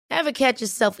Ever catch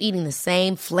yourself eating the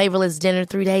same flavorless dinner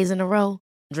 3 days in a row?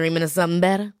 Dreaming of something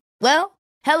better? Well,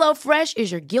 HelloFresh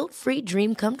is your guilt-free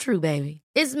dream come true, baby.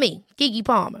 It's me, Keke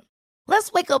Palmer.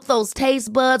 Let's wake up those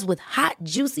taste buds with hot,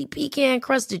 juicy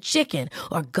pecan-crusted chicken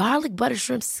or garlic butter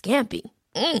shrimp scampi.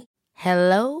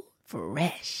 Hello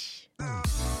Fresh.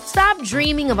 Stop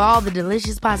dreaming of all the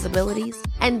delicious possibilities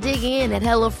and dig in at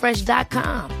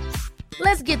HelloFresh.com.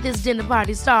 Let's get this dinner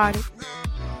party started.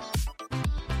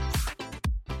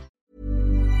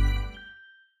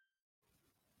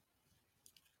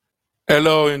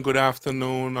 Hello and good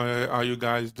afternoon. How are you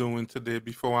guys doing today?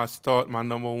 Before I start my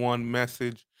number one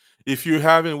message, if you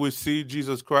haven't received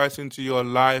Jesus Christ into your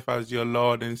life as your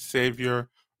Lord and Savior,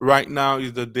 right now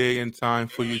is the day and time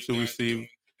for you to receive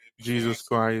Jesus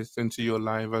Christ into your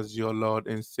life as your Lord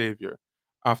and Savior.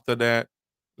 After that,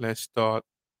 let's start.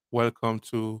 Welcome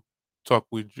to Talk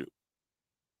with You.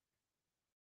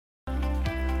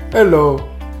 Hello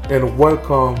and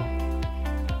welcome.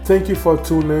 Thank you for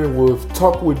tuning in with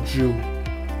Talk with You,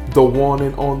 the one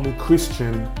and only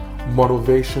Christian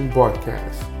motivation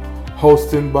broadcast,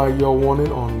 hosted by your one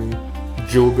and only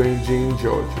Joe Benjamin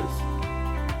Georges.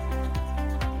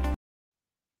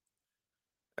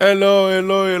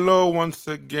 Hello, once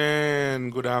again.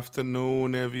 Good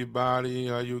afternoon, everybody.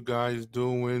 How you guys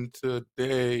doing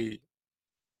today?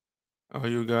 How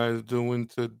you guys doing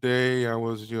today? How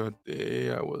was your day?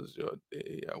 How was your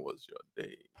day? How was your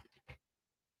day?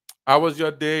 How was your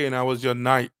day and how was your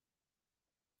night?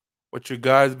 What you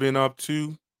guys been up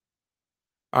to?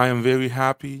 I am very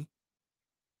happy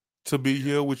to be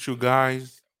here with you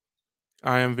guys.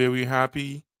 I am very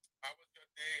happy.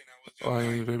 I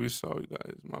am very sorry,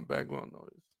 guys. My background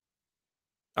noise.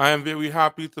 I am very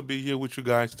happy to be here with you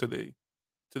guys today.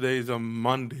 Today is a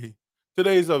Monday.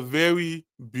 Today is a very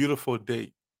beautiful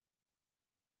day.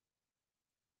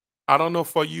 I don't know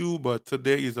for you, but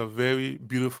today is a very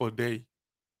beautiful day.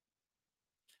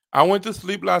 I went to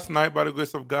sleep last night by the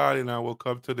grace of God and I woke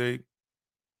up today.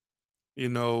 You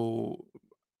know,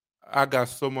 I got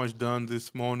so much done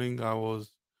this morning. I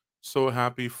was so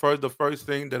happy. The first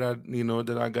thing that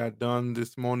I got done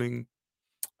this morning,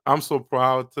 I'm so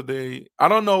proud today. I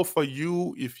don't know for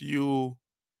you if you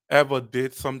ever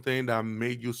did something that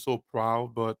made you so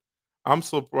proud, but I'm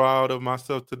so proud of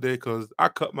myself today because I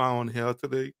cut my own hair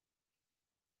today.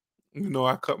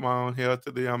 I cut my own hair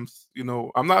today. I'm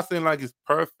not saying like it's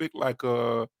perfect, like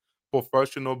a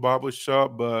professional barber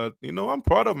shop, but I'm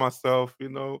proud of myself.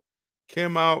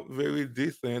 Came out very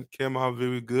decent, came out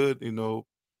very good. I'm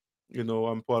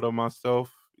proud of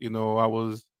myself. I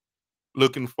was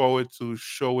looking forward to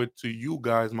show it to you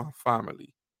guys, my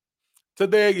family.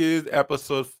 Today is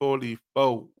episode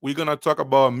 44. We're gonna talk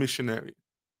about a missionary.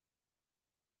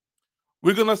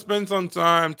 We're gonna spend some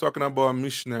time talking about a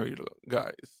missionary,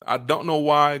 guys. I don't know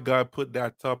why God put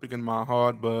that topic in my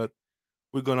heart, but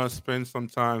we're gonna spend some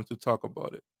time to talk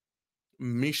about it.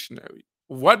 Missionary.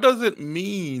 What does it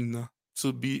mean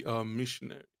to be a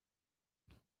missionary?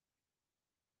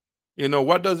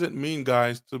 What does it mean,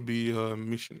 guys, to be a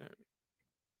missionary?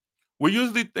 We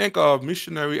usually think of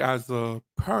missionary as a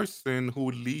person who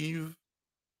leave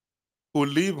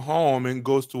home and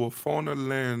goes to a foreign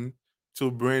land to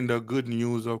bring the good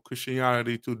news of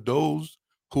Christianity to those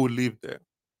who live there.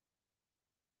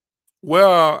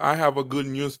 Well, I have a good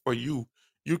news for you.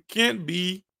 You can't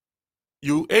be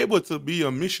you able to be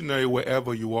a missionary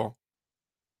wherever you are.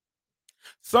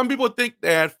 Some people think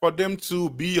that for them to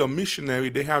be a missionary,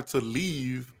 they have to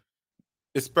leave,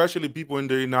 especially people in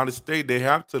the United States, they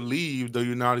have to leave the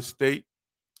United States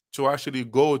to actually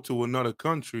go to another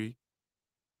country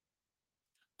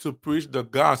to preach the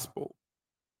gospel.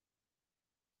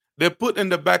 They put in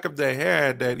the back of their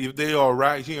head that if they are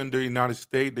right here in the United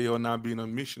States, they are not being a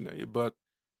missionary. But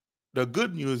the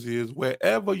good news is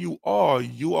wherever you are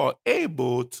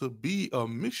able to be a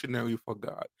missionary for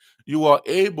God. You are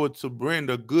able to bring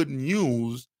the good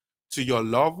news to your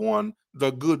loved one, the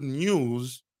good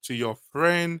news to your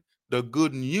friend, the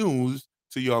good news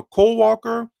to your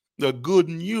coworker, the good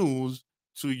news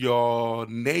to your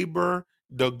neighbor,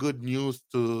 the good news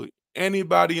to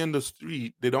anybody in the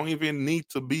street. They don't even need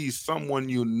to be someone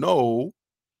you know,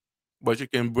 but you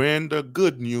can bring the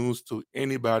good news to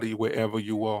anybody wherever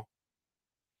you are.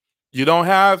 You don't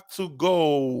have to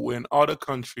go in other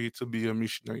country to be a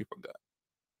missionary for God.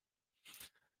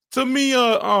 To me,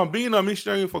 being a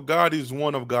missionary for God is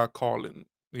one of God calling.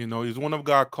 Is one of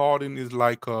God calling is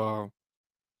like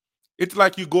it's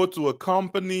like you go to a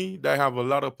company that have a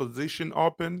lot of position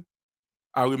open.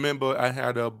 I remember I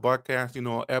had a podcast,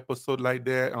 episode like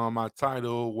that. My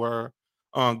title where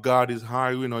God is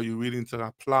hiring or you willing to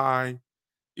apply.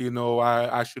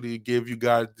 I actually gave you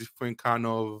guys different kind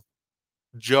of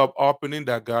job opening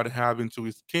that God have into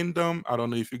his kingdom. I don't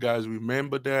know if you guys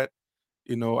remember that.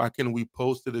 I can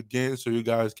repost it again so you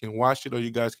guys can watch it, or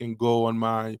you guys can go on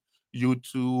my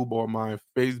YouTube or my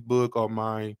Facebook or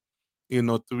my,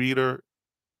 Twitter,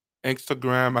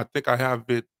 Instagram. I think I have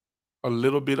it a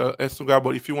little bit of Instagram,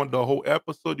 but if you want the whole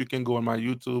episode, you can go on my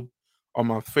YouTube or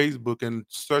my Facebook and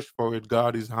search for it.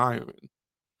 God is hiring.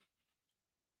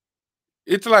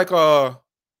 It's like a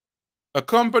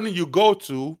company you go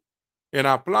to and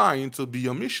applying to be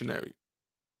a missionary.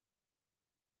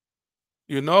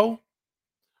 You know,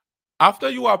 after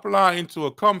you apply into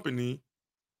a company,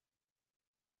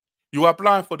 you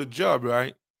apply for the job,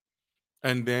 right?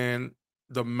 And then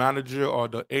the manager or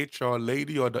the HR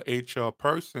lady or the HR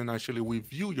person actually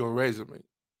review your resume.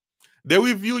 They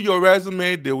review your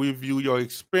resume, they review your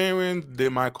experience, they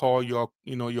might call your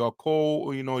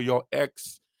your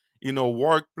ex,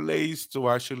 workplace to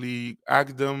actually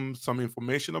ask them some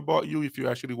information about you if you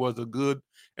actually was a good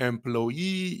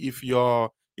employee, if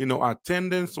your,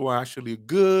 attendance were actually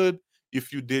good,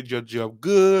 if you did your job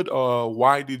good, or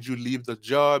why did you leave the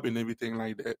job and everything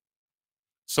like that.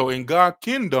 So in God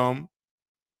kingdom,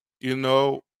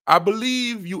 I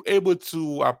believe you able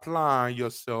to apply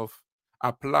yourself,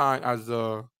 apply as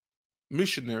a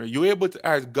missionary. You're able to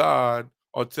ask God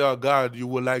or tell God you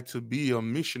would like to be a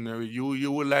missionary.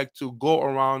 You would like to go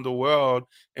around the world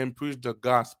and preach the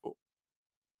gospel.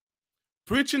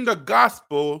 Preaching the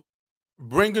gospel,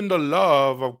 bringing the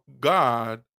love of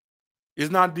God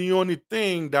is not the only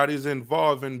thing that is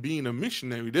involved in being a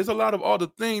missionary. There's a lot of other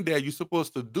things that you're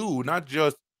supposed to do, not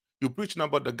just you preaching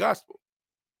about the gospel.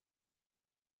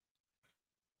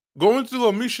 Going to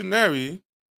a missionary,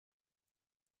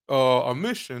 a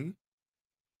mission,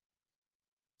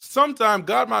 sometimes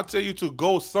God might tell you to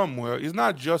go somewhere. It's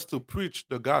not just to preach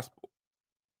the gospel.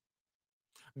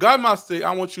 God might say,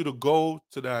 I want you to go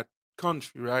to that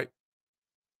country, right?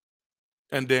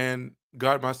 And then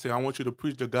God might say, I want you to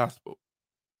preach the gospel.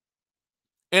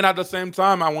 And at the same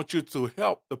time, I want you to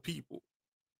help the people.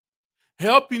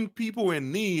 Helping people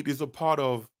in need is a part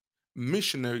of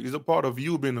missionary, is a part of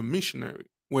you being a missionary.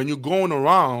 When you're going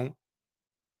around,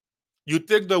 you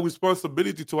take the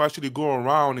responsibility to actually go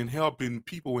around and helping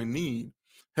people in need,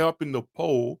 helping the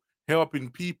poor, helping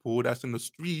people that's in the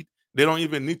street. They don't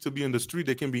even need to be in the street,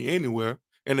 they can be anywhere.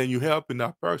 And then you helping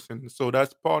that person. So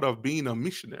that's part of being a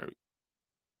missionary.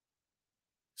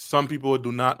 Some people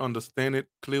do not understand it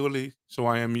clearly. So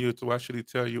I am here to actually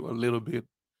tell you a little bit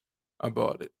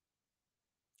about it.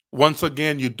 Once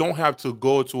again, you don't have to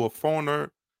go to a foreigner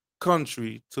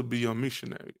country to be a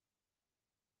missionary.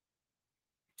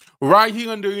 Right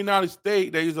here in the United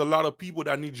States, there is a lot of people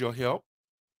that need your help.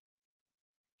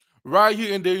 Right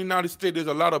here in the United States, there's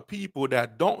a lot of people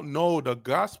that don't know the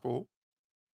gospel.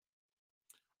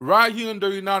 Right here in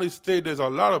the United States, there's a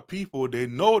lot of people, they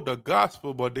know the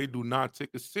gospel, but they do not take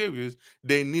it serious.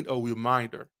 They need a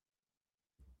reminder.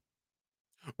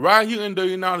 Right here in the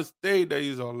United States, there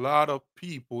is a lot of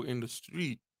people in the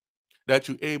street that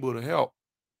you're able to help.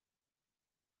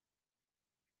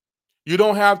 You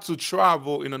don't have to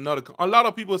travel in another. A lot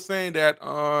of people saying that,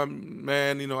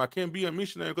 man, I can't be a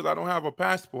missionary because I don't have a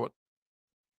passport.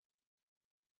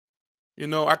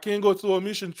 I can't go to a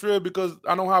mission trip because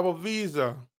I don't have a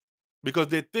visa. Because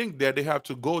they think that they have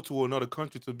to go to another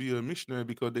country to be a missionary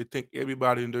because they think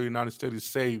everybody in the United States is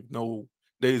saved. No,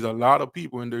 there is a lot of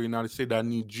people in the United States that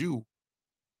need you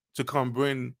to come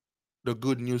bring the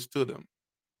good news to them.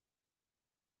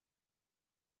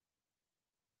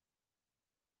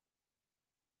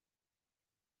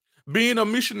 Being a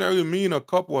missionary means a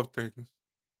couple of things.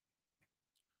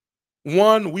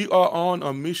 One, we are on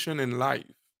a mission in life.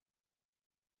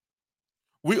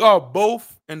 We are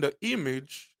both in the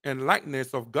image and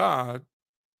likeness of God,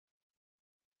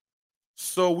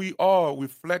 so we are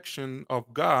reflection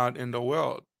of God in the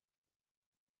world.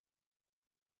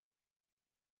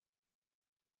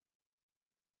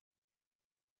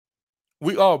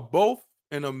 We are both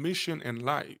in a mission in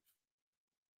life.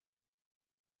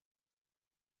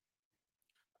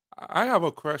 I have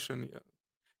a question here.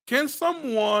 Can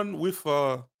someone with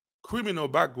a criminal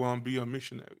background be a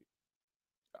missionary?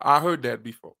 I heard that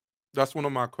before. That's one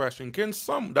of my questions.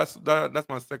 That's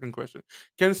my second question.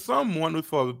 Can someone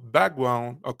with a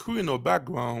background, a criminal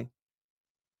background,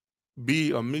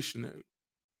 be a missionary?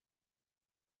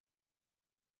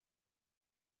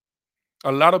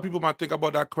 A lot of people might think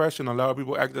about that question. A lot of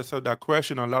people ask themselves that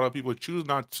question. A lot of people choose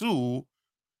not to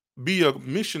be a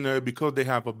missionary because they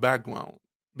have a background.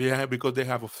 Because they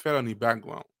have a felony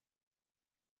background.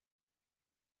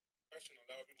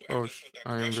 Oh,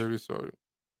 I am very sorry.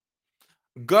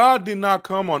 God did not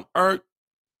come on earth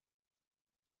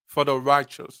for the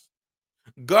righteous.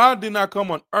 God did not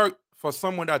come on earth for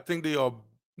someone that think they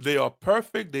are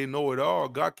perfect, they know it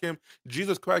all.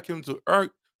 Jesus Christ came to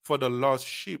earth for the lost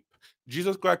sheep.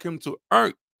 Jesus Christ came to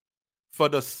earth for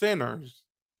the sinners.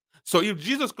 So if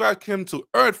Jesus Christ came to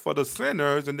earth for the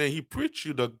sinners and then he preached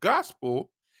you the gospel,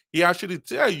 he actually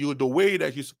tell you the way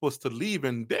that you're supposed to live.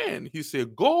 And then he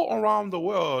said, go around the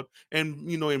world and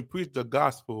and preach the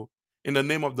gospel in the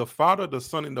name of the Father, the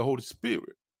Son, and the Holy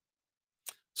Spirit.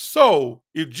 So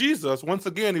if Jesus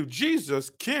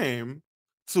came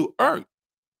to earth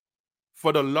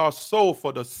for the lost soul,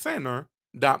 for the sinner,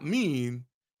 that means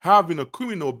having a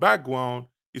criminal background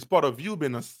is part of you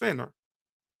being a sinner.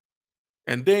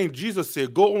 And then Jesus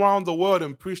said, go around the world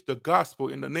and preach the gospel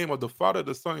in the name of the Father,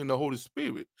 the Son, and the Holy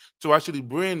Spirit to actually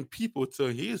bring people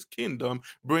to his kingdom,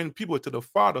 bring people to the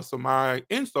Father. So my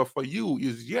answer for you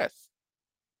is yes.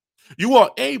 You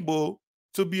are able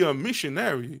to be a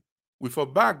missionary with a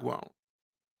background.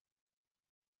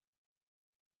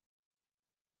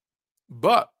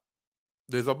 But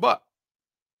there's a but.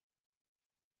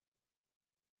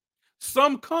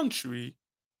 Some country,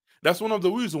 that's one of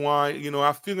the reasons why,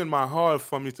 I feel in my heart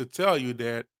for me to tell you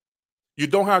that you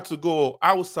don't have to go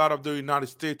outside of the United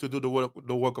States to do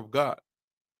the work of God.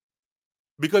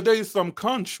 Because there is some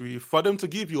country, for them to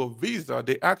give you a visa,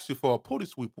 they ask you for a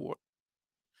police report.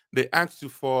 They ask you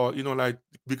for,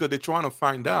 because they're trying to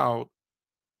find out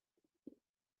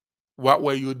what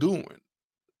were you doing.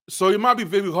 So it might be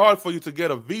very hard for you to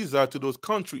get a visa to those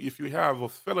countries if you have a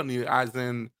felony, as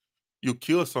in you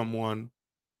kill someone,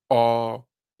 or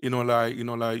you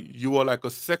are like a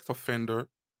sex offender.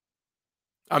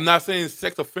 I'm not saying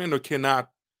sex offender cannot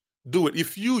do it.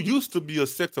 If you used to be a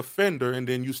sex offender and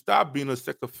then you stop being a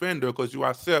sex offender because you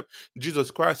accept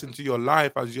Jesus Christ into your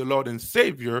life as your Lord and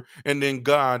Savior, and then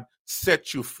God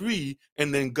set you free,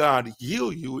 and then God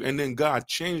heal you, and then God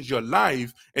changed your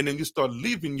life, and then you start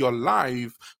living your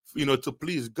life, to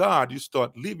please God. You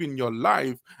start living your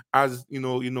life as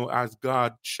as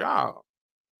God's child.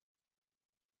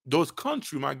 Those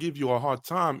countries might give you a hard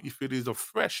time if it is a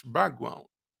fresh background.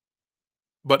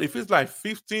 But if it's like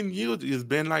 15 years, it's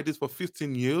been like this for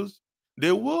 15 years,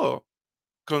 they will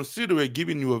consider it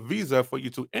giving you a visa for you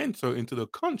to enter into the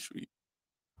country.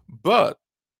 But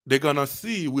they're gonna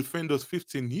see within those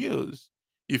 15 years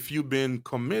if you've been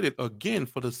committed again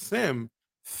for the same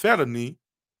felony,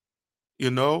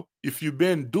 if you've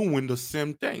been doing the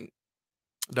same thing.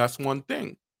 That's one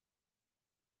thing.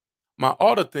 My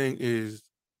other thing is,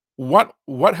 what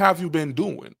have you been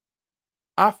doing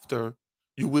after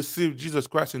you receive Jesus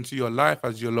Christ into your life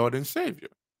as your Lord and Savior?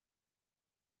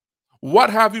 What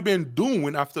have you been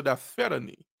doing after that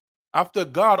felony? After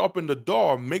God opened the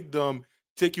door, make them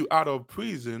take you out of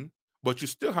prison, but you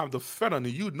still have the felony.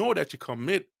 You know that you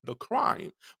commit the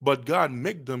crime, but God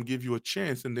make them give you a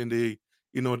chance, and then they,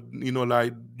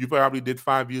 like you probably did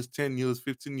 5 years, 10 years,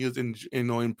 15 years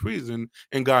in prison,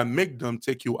 and God make them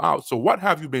take you out. So what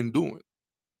have you been doing?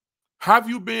 Have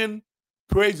you been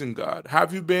praising God?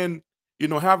 Have you been,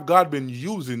 have God been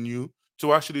using you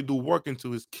to actually do work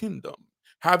into his kingdom?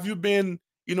 Have you been,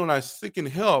 like seeking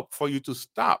help for you to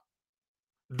stop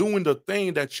doing the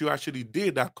thing that you actually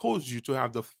did that caused you to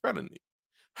have the felony?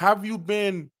 Have you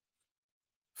been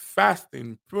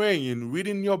fasting, praying,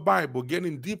 reading your Bible,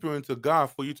 getting deeper into God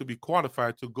for you to be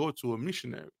qualified to go to a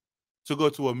missionary, to go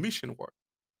to a mission work?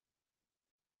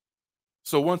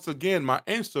 So once again, my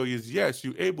answer is yes,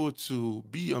 you're able to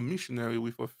be a missionary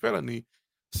with a felony,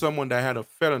 someone that had a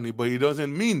felony, but it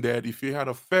doesn't mean that if you had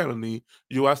a felony,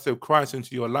 you accept Christ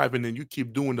into your life and then you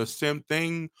keep doing the same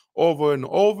thing over and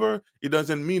over. It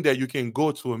doesn't mean that you can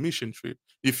go to a mission trip.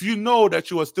 If you know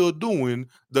that you are still doing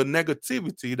the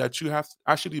negativity that you have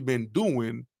actually been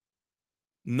doing,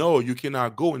 no, you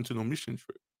cannot go into the mission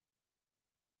trip.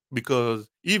 Because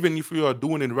even if you are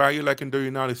doing it right here, like in the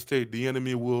United States, the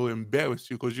enemy will embarrass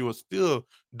you because you are still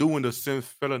doing the same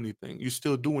felony thing. You're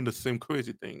still doing the same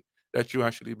crazy thing that you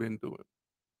actually been doing.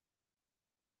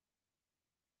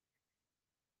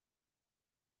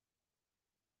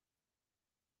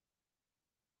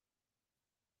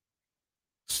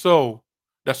 So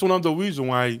that's one of the reasons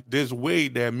why there's way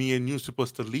that me and you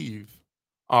supposed to live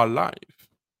our life.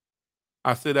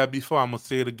 I said that before, I'm gonna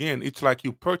say it again. It's like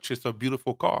you purchase a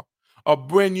beautiful car, a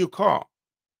brand new car.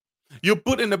 You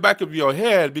put in the back of your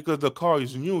head because the car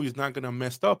is new, it's not gonna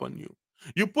mess up on you.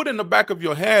 You put in the back of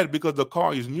your head because the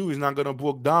car is new, it's not gonna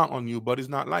break down on you, but it's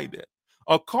not like that.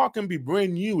 A car can be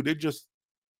brand new. They just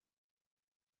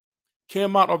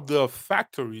came out of the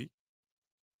factory,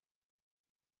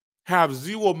 have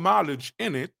zero mileage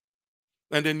in it,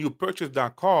 and then you purchase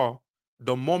that car.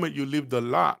 the moment you leave the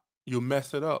lot, you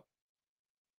mess it up.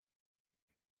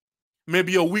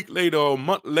 Maybe a week later or a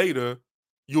month later,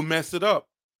 you mess it up.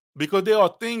 Because there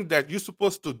are things that you're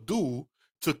supposed to do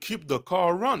to keep the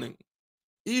car running,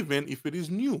 even if it is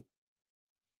new.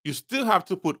 You still have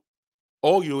to put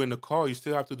oil in the car. You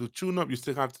still have to do tune up. You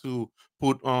still have to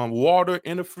put water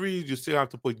in the fridge. You still have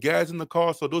to put gas in the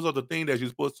car. So those are the things that you're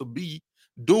supposed to be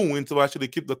doing to actually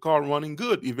keep the car running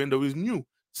good, even though it's new.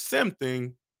 Same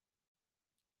thing.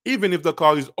 Even if the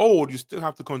car is old, you still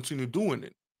have to continue doing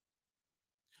it.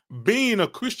 Being a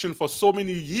Christian for so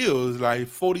many years, like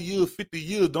 40 years, 50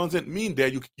 years, doesn't mean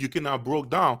that you cannot broke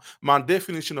down. My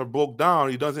definition of broke down,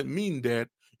 it doesn't mean that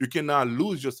you cannot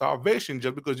lose your salvation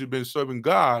just because you've been serving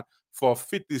God for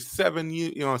 57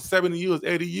 years, 70 years,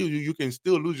 80 years, you can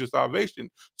still lose your salvation.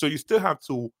 So you still have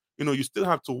to, you still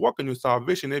have to work on your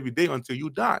salvation every day until you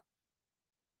die.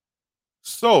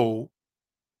 So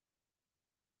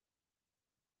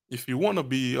if you want to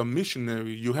be a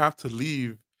missionary, you have to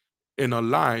live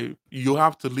you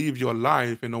have to live your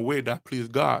life in a way that pleases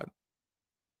God.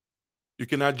 You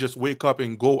cannot just wake up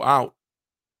and go out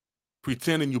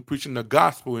pretending you're preaching the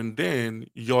gospel and then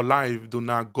your life do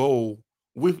not go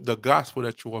with the gospel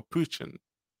that you are preaching.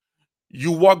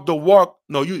 You walk the walk.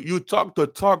 No, you talk the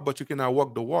talk, but you cannot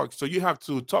walk the walk. So you have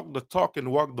to talk the talk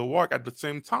and walk the walk at the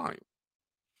same time.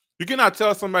 You cannot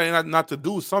tell somebody not to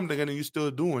do something and then you're still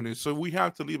doing it. So we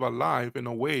have to live our life in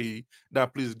a way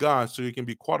that pleases God so you can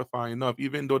be qualified enough.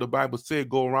 Even though the Bible said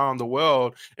go around the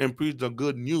world and preach the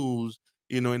good news,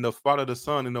 in the Father, the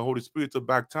Son, and the Holy Spirit to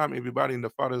back time everybody in the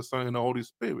Father, the Son, and the Holy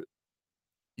Spirit.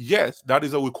 Yes, that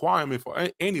is a requirement for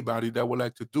anybody that would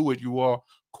like to do it. You are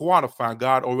qualified.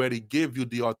 God already gave you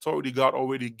the authority. God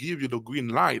already gave you the green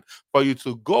light for you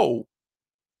to go.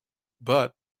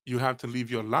 But you have to live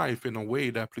your life in a way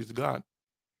that pleases God.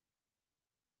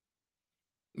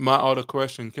 My other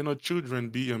question, can our children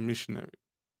be a missionary?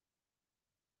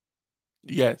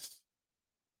 Yes.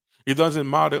 It doesn't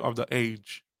matter of the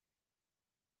age.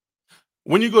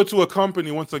 When you go to a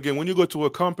company, once again, when you go to a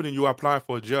company, you apply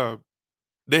for a job,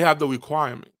 they have the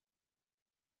requirement.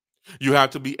 You have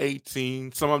to be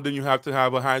 18. Some of them you have to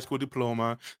have a high school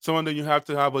diploma. Some of them you have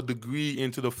to have a degree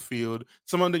into the field.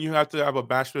 Some of them you have to have a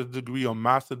bachelor's degree or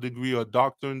master's degree or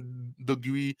doctorate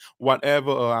degree,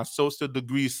 whatever, or associate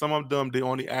degree. Some of them they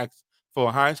only ask for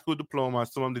a high school diploma.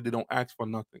 Some of them they don't ask for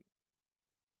nothing.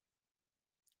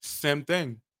 Same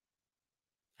thing.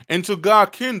 Into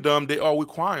God's kingdom, they are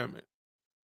requirement.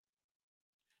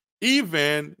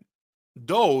 Even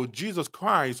though Jesus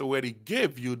Christ already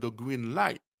gave you the green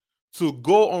light to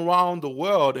go around the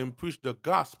world and preach the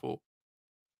gospel,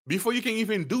 before you can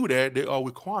even do that, there are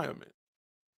requirements.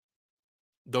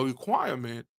 The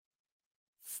requirement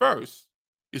first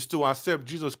is to accept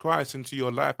Jesus Christ into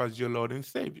your life as your Lord and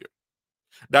Savior.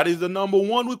 That is the number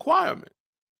one requirement.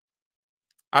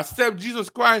 Accept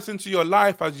Jesus Christ into your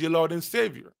life as your Lord and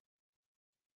Savior.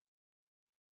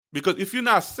 Because if you're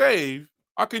not saved,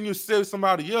 how can you save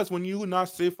somebody else when you're not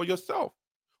saved for yourself?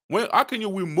 How can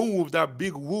you remove that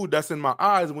big wood that's in my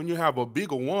eyes when you have a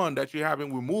bigger one that you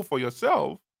haven't removed for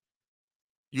yourself?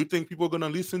 You think people are going to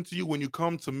listen to you when you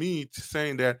come to me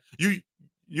saying that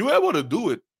you're able to do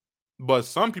it, but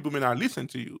some people may not listen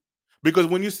to you. Because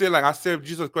when you say, like, I serve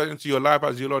Jesus Christ into your life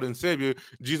as your Lord and Savior,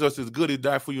 Jesus is good, he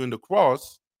died for you on the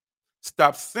cross,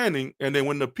 stop sinning, and then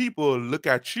when the people look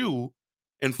at you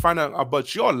and find out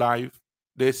about your life,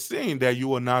 they're saying that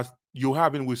you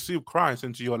haven't received Christ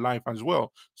into your life as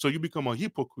well. So you become a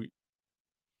hypocrite.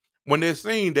 When they're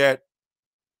saying that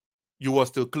you are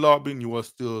still clubbing, you are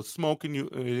still smoking,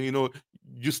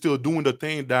 you're still doing the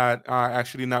thing that are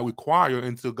actually not required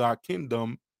into God's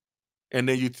kingdom, and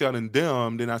then you're telling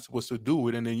them they're not supposed to do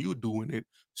it, and then you doing it.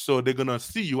 So they're gonna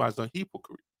see you as a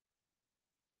hypocrite.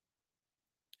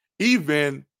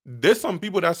 Even there's some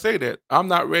people that say that I'm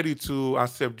not ready to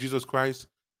accept Jesus Christ,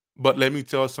 but let me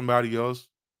tell somebody else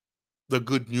the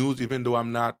good news, even though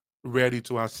I'm not ready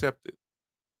to accept it.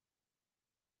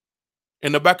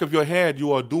 In the back of your head,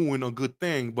 you are doing a good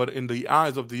thing, but in the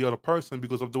eyes of the other person,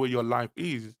 because of the way your life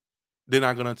is, they're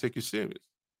not gonna take you serious.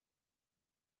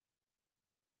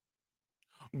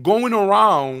 Going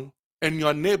around in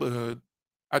your neighborhood,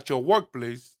 at your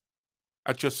workplace,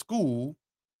 at your school,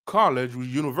 college,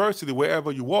 university,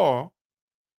 wherever you are,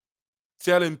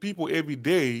 telling people every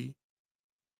day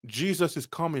Jesus is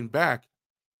coming back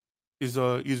is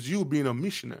you being a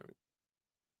missionary.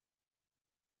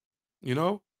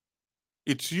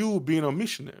 It's you being a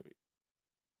missionary.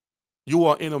 You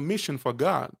are in a mission for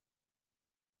God.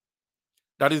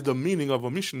 That is the meaning of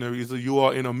a missionary, is that you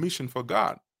are in a mission for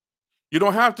God. You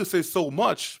don't have to say so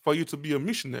much for you to be a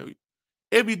missionary.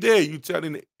 Every day you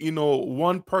telling,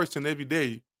 one person every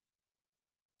day,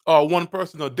 or one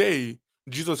person a day,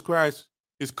 Jesus Christ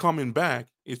is coming back.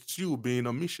 It's you being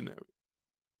a missionary.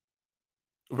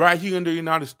 Right here in the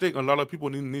United States, a lot of people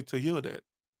need to hear that.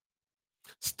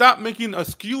 Stop making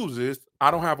excuses. I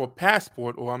don't have a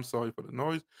passport, or I'm sorry for the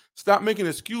noise. Stop making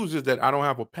excuses that I don't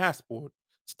have a passport.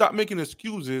 Stop making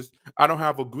excuses. I don't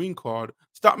have a green card.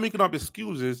 Stop making up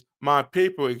excuses. My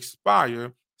paper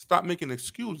expire. Stop making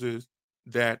excuses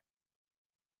that,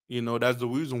 that's the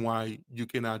reason why you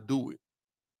cannot do it.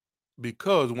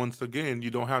 Because once again, you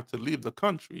don't have to leave the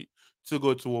country to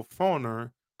go to a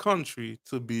foreigner country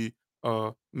to be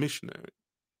a missionary.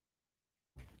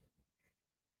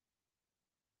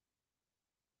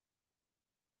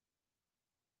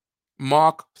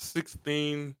 Mark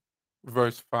 16,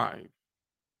 verse 5.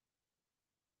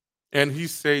 And he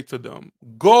said to them,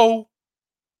 go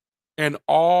and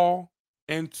all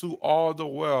into all the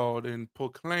world and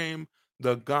proclaim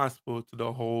the gospel to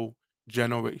the whole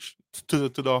generation, to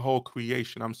the whole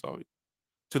creation. I'm sorry,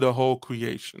 to the whole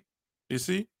creation. You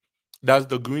see, that's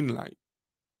the green light.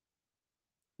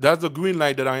 That's the green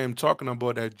light that I am talking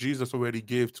about that Jesus already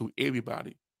gave to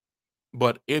everybody.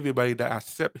 But everybody that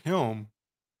accept him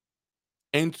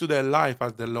into their life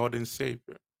as the Lord and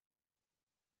Savior.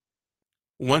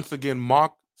 Once again,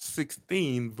 Mark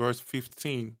 16, verse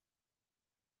 15.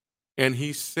 And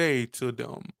he said to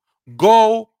them,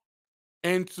 go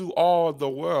into all the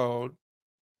world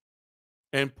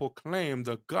and proclaim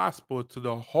the gospel to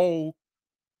the whole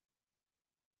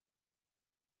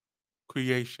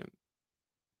creation,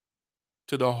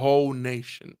 to the whole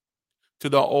nation, to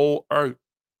the whole earth,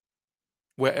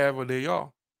 wherever they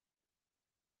are.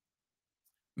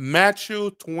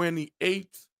 Matthew 28,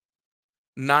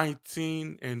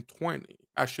 19 and 20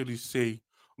 actually say,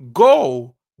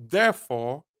 go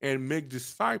therefore and make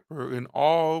disciples in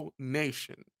all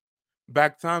nations,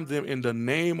 baptize them in the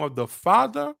name of the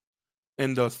Father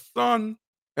and the Son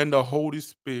and the Holy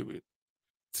Spirit,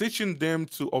 teaching them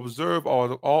to observe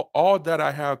all that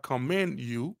I have commanded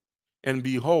you, and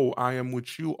behold, I am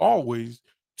with you always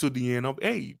to the end of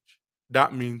age.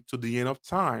 That means to the end of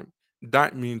time.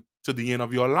 That means to the end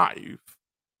of your life.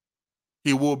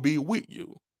 He will be with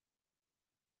you.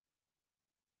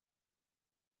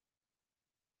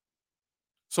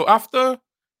 So after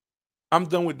I'm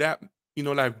done with that,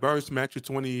 like verse Matthew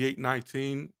 28,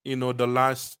 19, the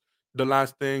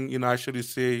last thing, I should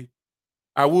say,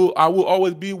 I will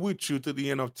always be with you to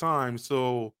the end of time.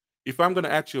 So if I'm gonna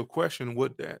ask you a question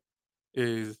with that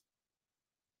is,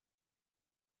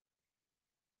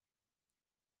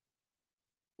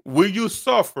 will you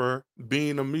suffer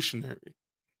being a missionary?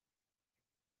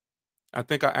 I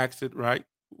think I asked it right.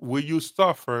 Will you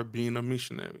suffer being a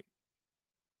missionary?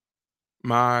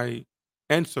 My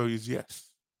answer is yes.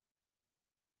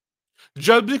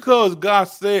 Just because God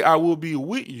say I will be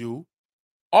with you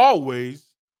always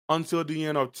until the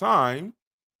end of time,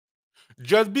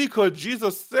 just because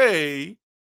Jesus say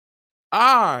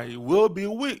I will be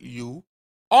with you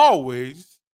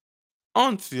always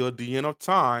until the end of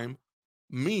time,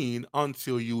 mean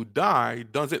until you die,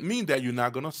 doesn't mean that you're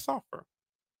not gonna suffer.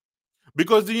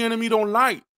 Because the enemy don't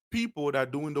like people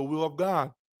that doing the will of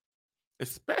God,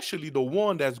 especially the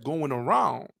one that's going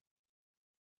around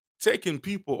taking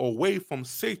people away from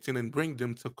Satan and bring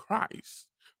them to Christ,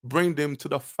 bring them to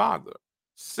the Father.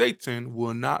 Satan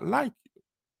will not like you.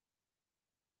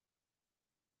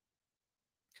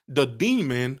 The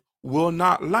demon will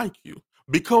not like you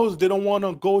because they don't want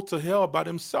to go to hell by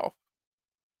themselves.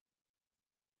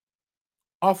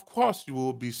 Of course, you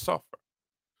will be suffer.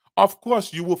 Of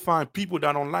course, you will find people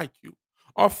that don't like you.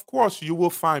 Of course, you will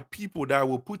find people that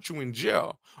will put you in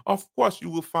jail. Of course, you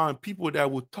will find people that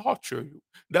will torture you,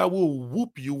 that will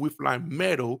whoop you with like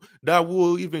metal, that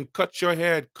will even cut your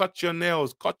head, cut your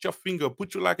nails, cut your finger,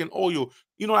 put you like an oil.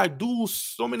 I do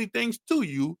so many things to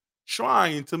you,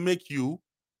 trying to make you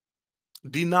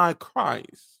deny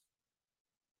Christ.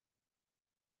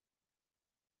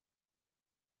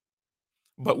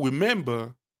 But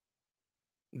remember,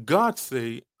 God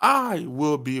say, I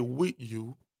will be with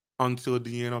you until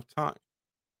the end of time.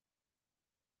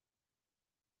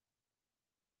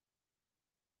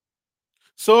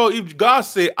 So if God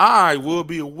say, I will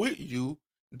be with you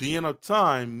the end of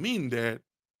time, mean that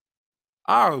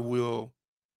I will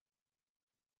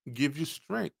give you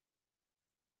strength.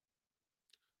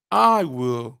 I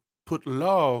will put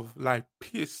love like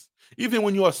peace. Even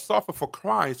when you are suffer for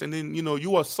Christ, and then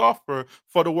you are suffer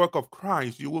for the work of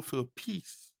Christ, you will feel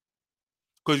peace.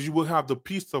 Because you will have the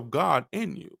peace of God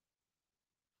in you.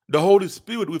 The Holy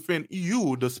Spirit within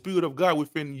you, the Spirit of God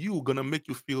within you, gonna make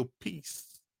you feel peace.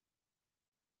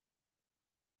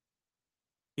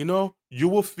 You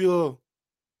will feel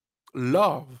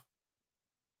love.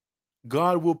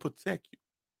 God will protect you.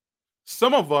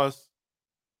 Some of us,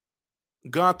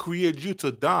 God created you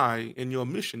to die in your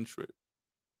mission trip.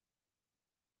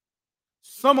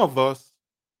 Some of us,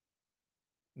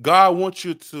 God wants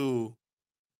you to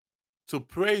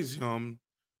praise him,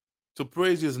 to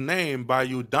praise his name by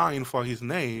you dying for his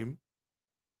name.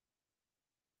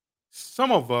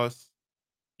 Some of us,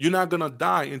 you're not gonna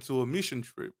die into a mission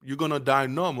trip. You're gonna die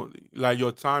normally. Like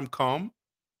your time come,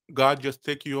 God just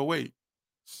take you away.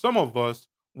 Some of us,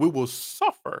 we will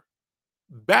suffer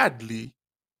badly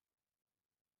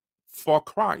for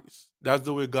Christ. That's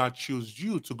the way God chooses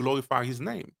you to glorify his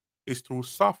name. It's through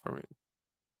suffering.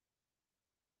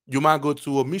 You might go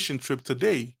to a mission trip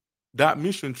today. That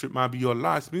mission trip might be your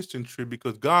last mission trip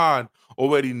because God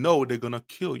already know they're gonna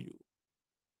kill you.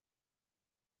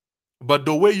 But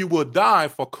the way you will die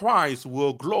for Christ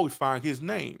will glorify his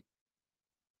name,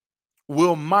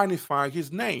 will magnify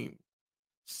his name.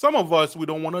 Some of us, we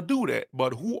don't want to do that.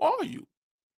 But who are you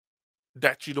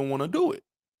that you don't want to do it?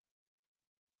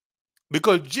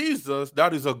 Because Jesus,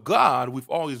 that is a God with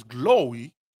all his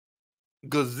glory,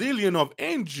 gazillion of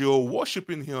angels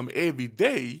worshiping him every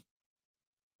day,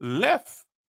 left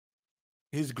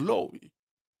his glory.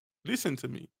 Listen to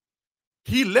me.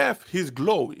 He left his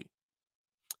glory.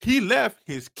 He left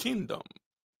his kingdom.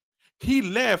 He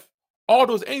left all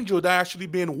those angels that actually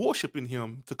been worshiping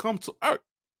him to come to earth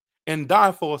and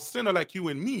die for a sinner like you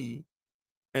and me.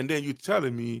 And then you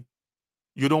telling me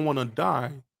you don't want to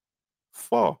die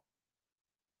for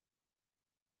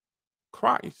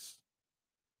Christ.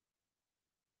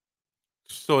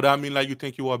 So that means like you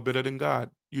think you are better than God.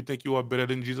 You think you are better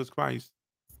than Jesus Christ.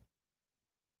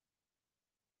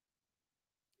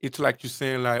 It's like you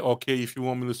saying like, okay, if you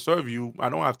want me to serve you, I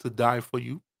don't have to die for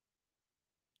you.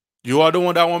 You are the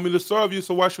one that want me to serve you,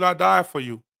 so why should I die for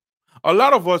you? A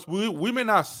lot of us, we may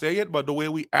not say it, but the way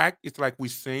we act, it's like we're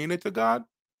saying it to God.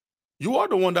 You are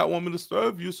the one that want me to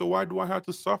serve you, so why do I have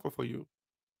to suffer for you?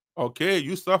 Okay,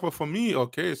 you suffer for me.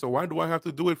 Okay, so why do I have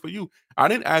to do it for you? I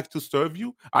didn't ask to serve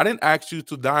you. I didn't ask you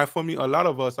to die for me. A lot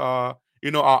of us are,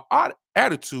 our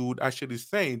attitude actually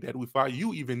saying that without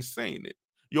you even saying it.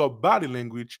 Your body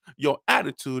language, your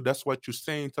attitude, that's what you're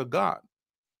saying to God.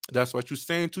 That's what you're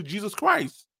saying to Jesus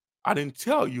Christ. I didn't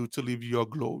tell you to leave your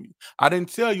glory. I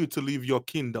didn't tell you to leave your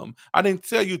kingdom. I didn't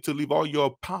tell you to leave all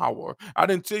your power. I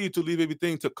didn't tell you to leave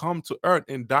everything to come to earth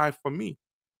and die for me.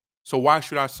 So why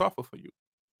should I suffer for you?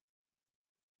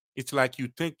 It's like you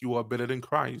think you are better than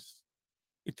Christ.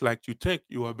 It's like you think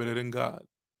you are better than God.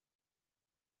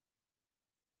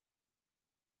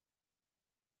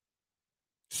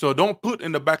 So don't put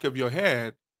in the back of your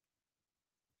head,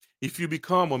 if you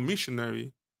become a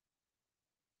missionary,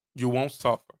 you won't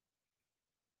suffer.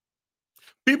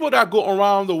 People that go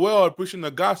around the world preaching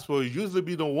the gospel usually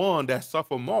be the one that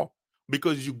suffer more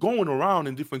because you're going around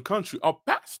in different countries. A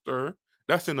pastor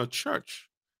that's in a church,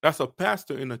 that's a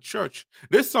pastor in a church.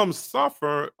 There's some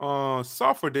suffer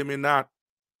they may not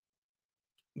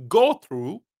go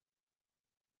through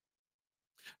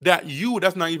that you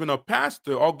that's not even a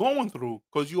pastor are going through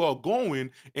because you are going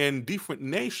in different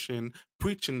nation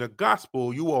preaching the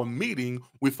gospel. You are meeting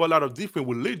with a lot of different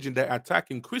religion that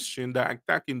attacking Christian, that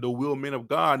attacking the will men of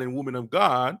God and women of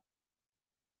God,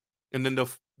 and then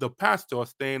the pastor are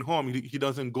staying home. He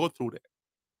doesn't go through that.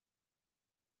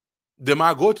 They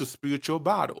might go to spiritual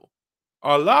battle,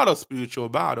 a lot of spiritual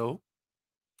battle.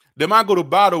 They might go to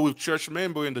battle with church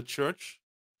member in the church.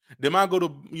 They might go to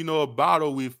a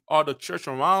battle with other church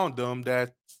around them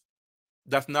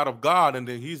that's not of God, and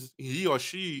then he or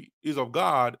she is of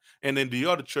God, and then the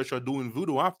other church are doing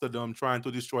voodoo after them, trying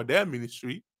to destroy their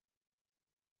ministry.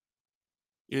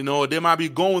 They might be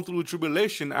going through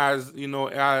tribulation as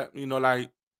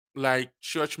like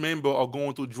church member are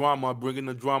going through drama, bringing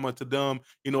the drama to them.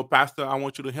 Pastor, I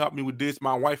want you to help me with this.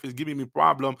 My wife is giving me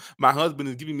problem. My husband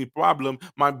is giving me problem.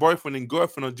 My boyfriend and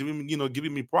girlfriend are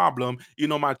giving me problem.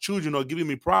 My children are giving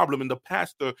me problem, and the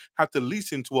pastor have to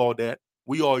listen to all that.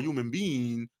 We are human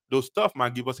beings. Those stuff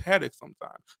might give us headaches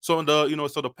sometimes. So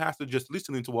so the pastor just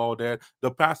listening to all that.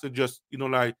 The pastor just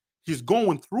like he's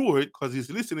going through it because he's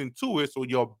listening to it. So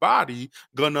your body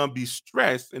gonna be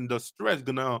stressed, and the stress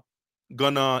gonna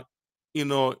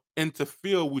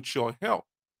interfere with your health.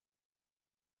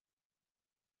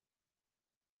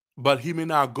 But he may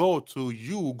not go to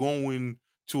you going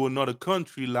to another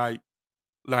country like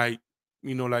they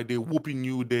whooping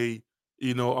you, they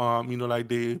like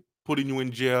they putting you in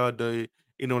jail, they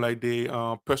like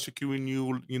they persecuting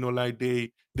you, like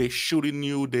they shooting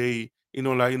you, they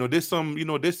there's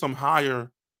some higher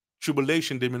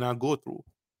tribulation they may not go through.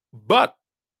 But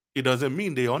It doesn't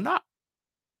mean they are not.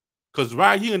 Because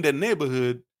right here in their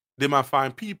neighborhood, they might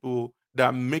find people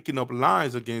that making up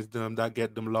lies against them that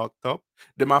get them locked up.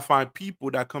 They might find people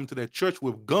that come to their church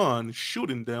with guns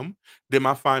shooting them. They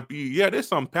might find people, yeah, there's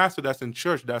some pastor that's in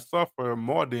church that suffer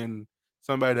more than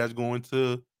somebody that's going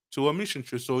to a mission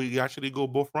trip. So he actually go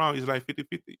both rounds. It's like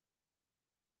 50-50.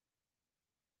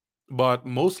 But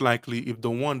most likely, if the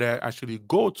one that actually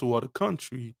go to other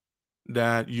country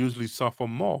that usually suffer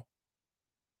more,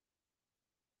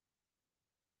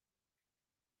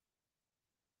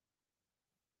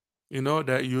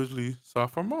 that usually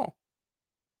suffer more.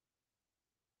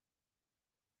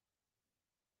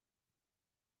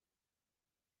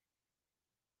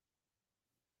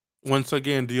 Once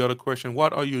again, the other question,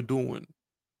 what are you doing?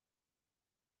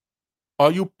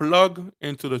 Are you plugged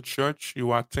into the church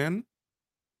you attend?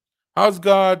 How's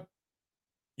God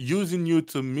using you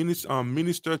to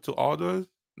minister to others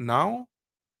now?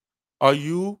 Are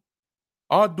you,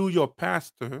 or do your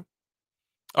pastor,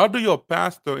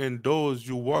 and those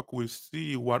you work with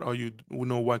see what are you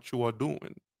know what you are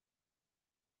doing?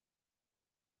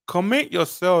 Commit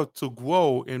yourself to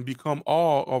grow and become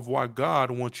all of what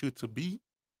God wants you to be.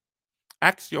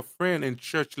 Ask your friend and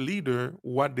church leader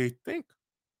what they think.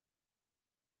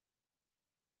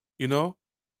 You know,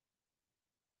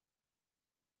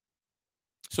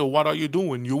 so what are you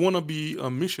doing? You want to be a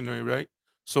missionary, right?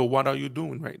 So what are you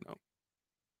doing right now?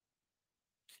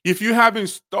 If you haven't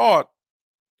started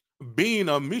being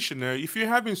a missionary, if you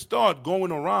haven't started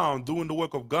going around doing the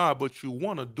work of God, but you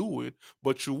want to do it,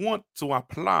 but you want to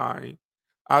apply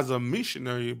as a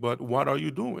missionary, but what are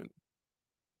you doing?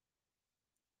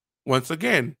 Once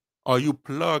again, are you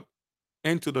plugged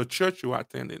into the church you are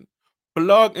attending?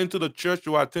 Plug into the church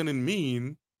you are attending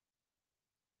mean,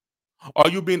 are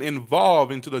you being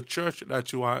involved into the church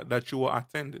that you are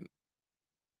attending?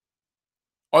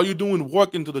 Are you doing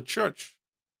work into the church?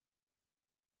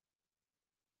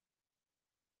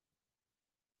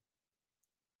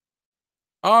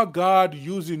 Are God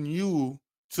using you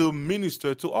to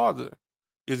minister to others?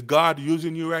 Is God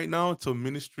using you right now to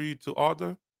ministry to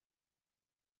others?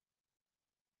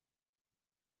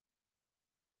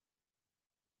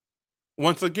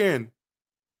 Once again,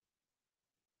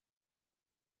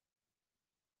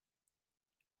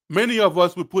 many of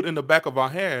us we put in the back of our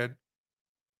head,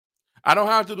 I don't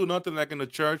have to do nothing like in the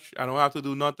church. I don't have to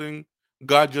do nothing.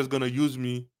 God just gonna use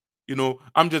me.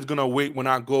 I'm just gonna wait when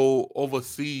I go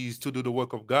overseas to do the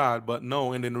work of God. But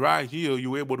no, and then right here,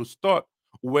 you're able to start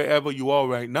wherever you are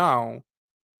right now.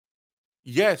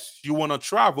 Yes, you want to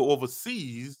travel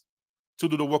overseas to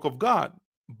do the work of God,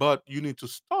 but you need to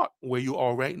start where you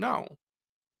are right now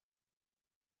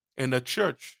in the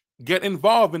church. Get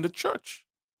involved in the church.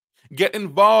 Get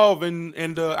involved in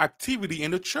the activity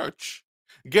in the church.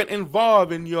 Get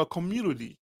involved in your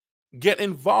community. Get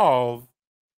involved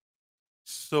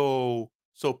so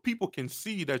people can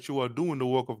see that you are doing the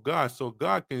work of God. So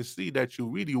God can see that you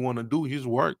really want to do his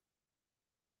work.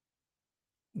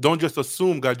 Don't just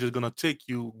assume God just gonna take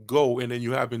you, go, and then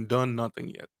you haven't done nothing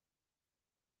yet.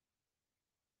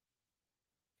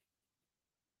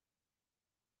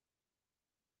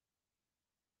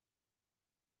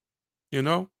 You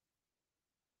know?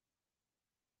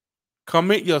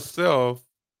 Commit yourself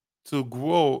to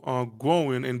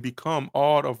growing and become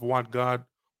all of what God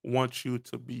wants you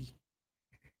to be.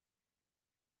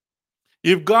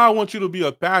 If God wants you to be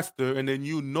a pastor and then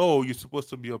you know you're supposed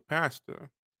to be a pastor,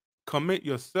 commit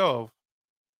yourself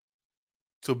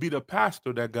to be the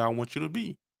pastor that God wants you to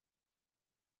be.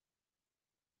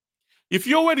 If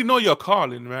you already know your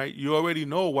calling, right? You already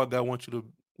know what God wants you to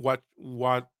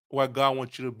what God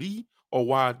wants you to be or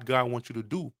what God wants you to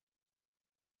do.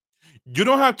 You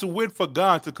don't have to wait for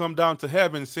God to come down to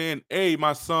heaven saying, "Hey,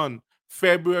 my son,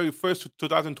 February 1st,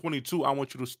 2022, I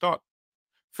want you to start.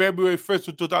 February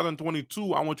 1st,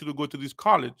 2022, I want you to go to this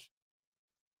college."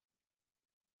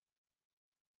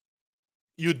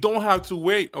 You don't have to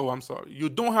wait. Oh, I'm sorry. You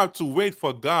don't have to wait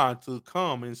for God to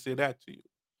come and say that to you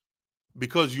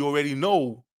because you already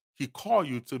know He called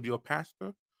you to be a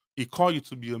pastor, He called you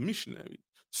to be a missionary.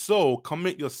 So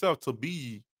commit yourself to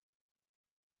be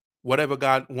whatever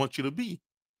God wants you to be.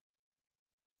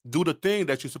 Do the thing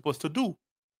that you're supposed to do.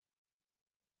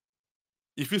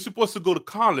 If you're supposed to go to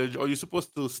college or you're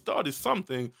supposed to study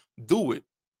something, do it.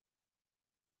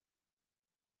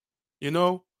 You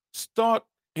know, start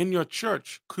in your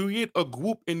church, create a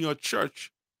group in your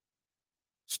church.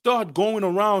 Start going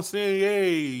around saying,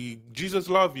 "Hey, Jesus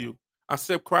love you.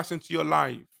 Accept Christ into your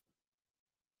life."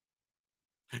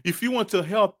 If you want to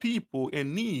help people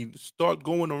in need, start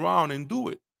going around and do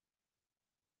it.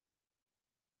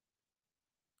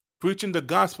 Preaching the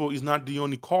gospel is not the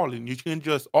only calling. You can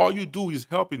just, all you do is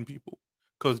helping people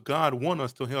because God wants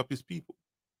us to help his people.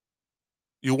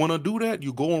 You want to do that?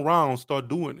 You go around, start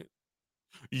doing it.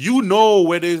 You know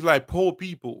where there's like poor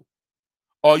people,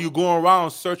 or you go around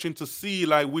searching to see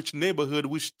like which neighborhood,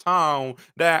 which town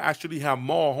that actually have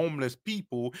more homeless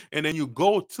people, and then you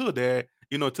go to that,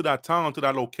 to that town, to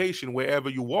that location,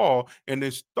 wherever you are, and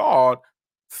then start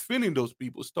feeding those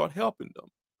people, start helping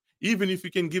them. Even if you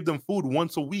can give them food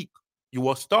once a week, you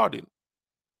are starting.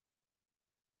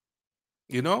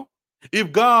 You know,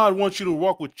 if God wants you to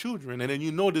walk with children, and then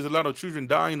there's a lot of children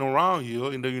dying around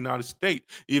here in the United States,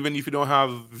 even if you don't have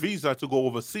visa to go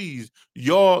overseas,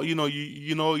 the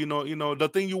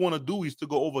thing you want to do is to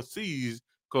go overseas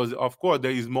because, of course,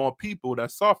 there is more people that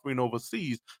suffering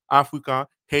overseas, Africa,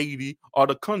 Haiti,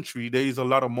 other country. There is a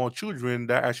lot of more children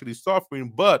that actually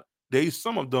suffering, but there is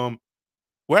some of them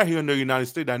right here in the United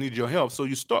States that need your help. So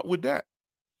you start with that.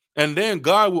 And then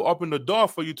God will open the door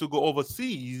for you to go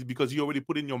overseas because He already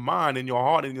put in your mind and your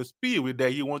heart and your spirit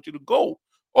that He wants you to go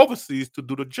overseas to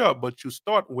do the job. But you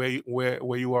start where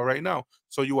you are right now.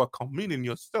 So you are committing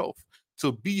yourself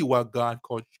to be what God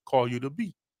call you to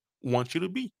be, wants you to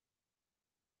be.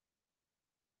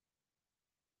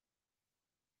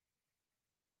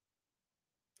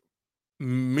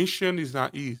 Mission is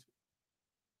not easy.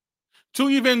 To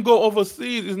even go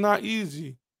overseas is not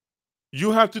easy.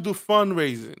 You have to do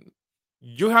fundraising.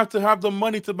 You have to have the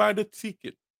money to buy the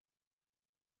ticket.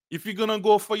 If you're gonna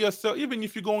go for yourself, even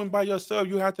if you're going by yourself,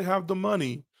 you have to have the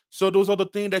money. So those are the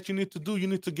things that you need to do. You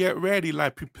need to get ready,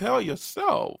 like prepare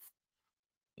yourself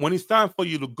when it's time for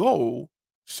you to go,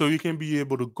 so you can be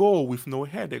able to go with no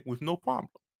headache, with no problem.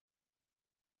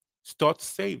 Start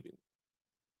saving.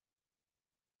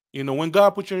 When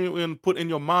God put in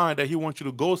your mind that He wants you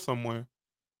to go somewhere,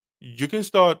 you can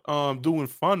start doing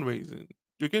fundraising.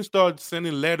 You can start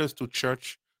sending letters to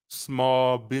church,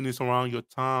 small business around your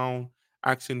town,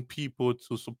 asking people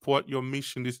to support your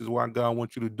mission. This is what God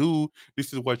wants you to do.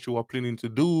 This is what you are planning to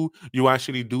do. You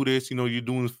actually do this. You're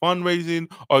doing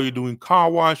fundraising, or you're doing car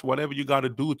wash, whatever you got to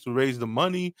do to raise the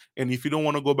money. And if you don't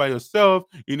want to go by yourself,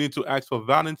 you need to ask for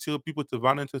volunteer people to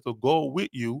volunteer to go with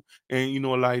you.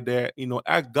 And like that,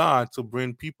 ask God to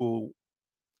bring people,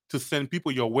 to send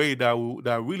people your way that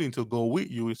are willing to go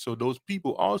with you. So those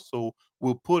people also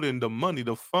will put in the money,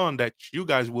 the fund that you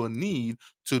guys will need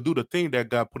to do the thing that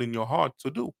God put in your heart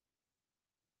to do.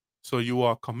 So you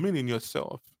are committing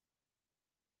yourself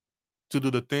to do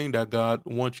the thing that God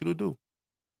wants you to do.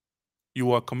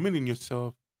 You are committing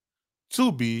yourself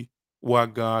to be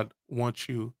what God wants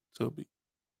you to be.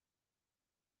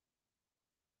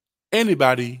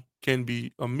 Anybody can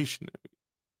be a missionary.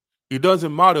 It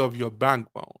doesn't matter of your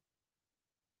background.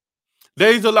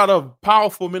 There is a lot of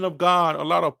powerful men of God, a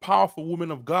lot of powerful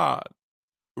women of God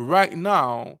right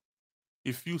now.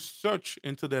 If you search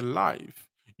into their life,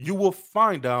 you will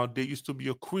find out they used to be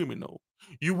a criminal.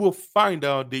 You will find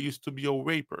out they used to be a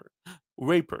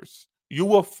rapers. You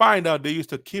will find out they used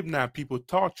to kidnap people,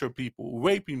 torture people,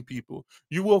 raping people.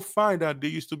 You will find out they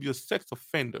used to be a sex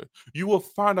offender. You will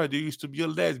find out they used to be a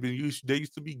lesbian. They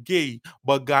used to be gay,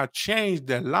 but God changed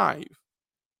their life,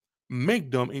 make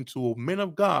them into a man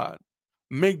of God,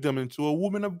 make them into a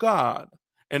woman of God.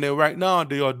 And then right now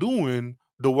they are doing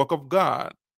the work of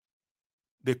God.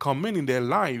 They commit in their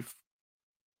life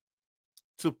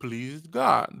to please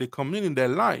God. They commit in their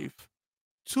life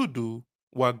to do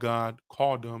what God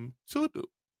called them to do.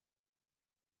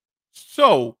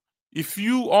 So, if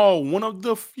you are one of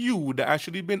the few that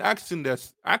actually been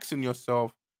asking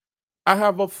yourself, I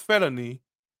have a felony,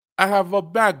 I have a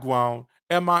background,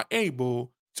 am I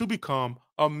able to become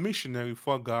a missionary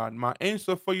for God? My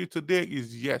answer for you today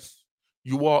is yes,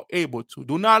 you are able to.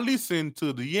 Do not listen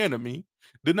to the enemy.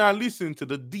 Do not listen to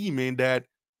the demon that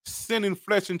sending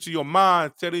flesh into your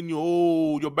mind, telling you,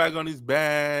 oh, your background is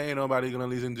bad, ain't nobody gonna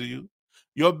listen to you.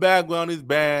 Your background is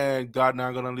bad, God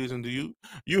not gonna listen to you.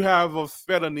 You have a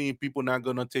felony, people not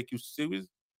gonna take you serious.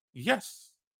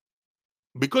 Yes,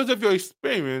 because of your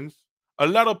experience, a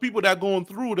lot of people that going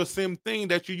through the same thing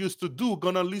that you used to do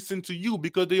gonna listen to you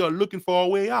because they are looking for a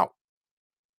way out.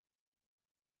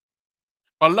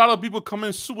 A lot of people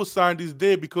commit suicide these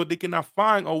days because they cannot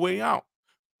find a way out.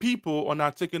 People are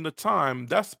not taking the time.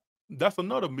 That's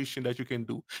another mission that you can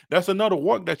do. That's another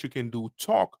work that you can do.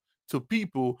 Talk to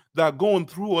people that are going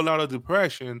through a lot of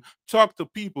depression. Talk to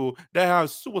people that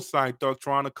have suicide thoughts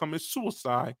trying to commit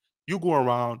suicide. You go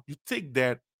around, you take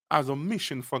that as a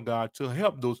mission for God to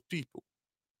help those people,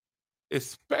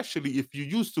 especially if you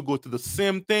used to go to the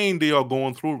same thing they are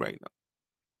going through right now.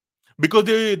 Because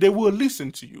they will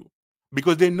listen to you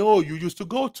because they know you used to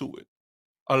go to it.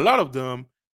 A lot of them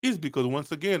is because,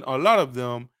 once again, a lot of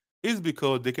them is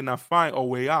because they cannot find a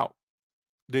way out.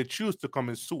 They choose to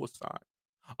commit suicide.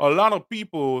 A lot of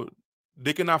people,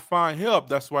 they cannot find help.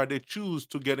 That's why they choose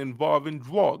to get involved in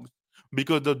drugs,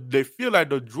 because they feel like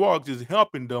the drugs is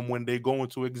helping them when they go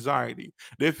into anxiety.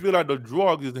 They feel like the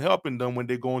drugs is helping them when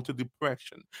they go into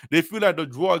depression. They feel like the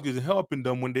drug is helping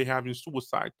them when they're having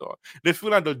suicide thoughts. They feel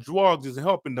like the drugs is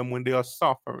helping them when they are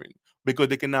suffering, because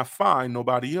they cannot find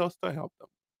nobody else to help them.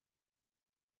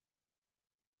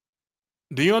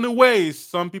 The only way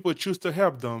some people choose to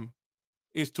help them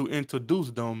is to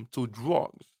introduce them to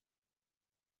drugs,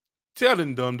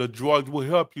 telling them the drugs will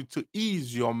help you to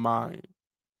ease your mind.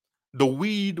 The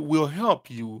weed will help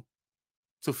you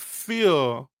to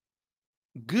feel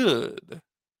good,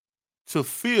 to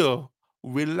feel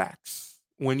relaxed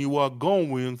when you are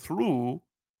going through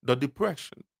the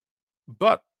depression.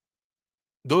 But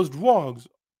those drugs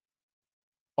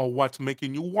are what's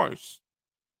making you worse.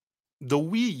 The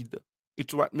weed,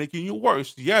 it's what making you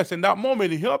worse. Yes, in that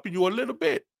moment, it's helping you a little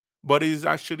bit, but it's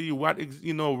actually what is,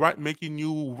 what making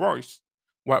you worse.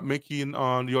 What making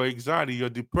your anxiety,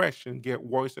 your depression get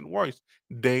worse and worse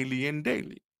daily and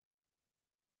daily.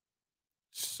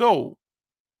 So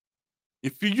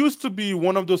if you used to be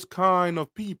one of those kind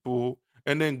of people,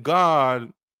 and then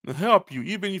God help you,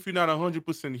 even if you're not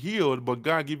 100% healed, but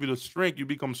God give you the strength, you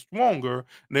become stronger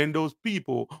than those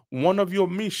people. One of your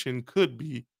mission could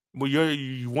be,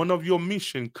 one of your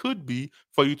mission could be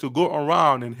for you to go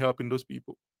around and helping those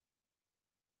people,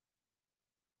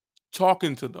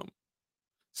 talking to them.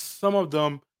 Some of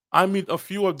them, I meet a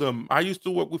few of them. I used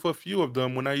to work with a few of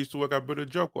them when I used to work at Brother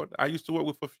Jocko. I used to work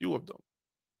with a few of them.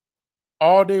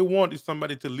 All they want is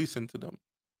somebody to listen to them.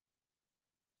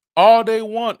 All they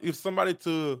want is somebody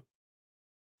to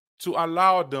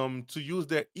allow them to use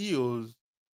their ears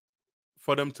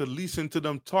for them to listen to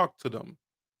them, talk to them.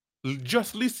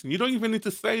 Just listen. You don't even need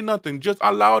to say nothing. Just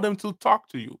allow them to talk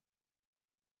to you.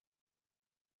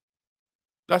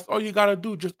 That's all you gotta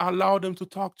do. Just allow them to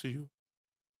talk to you.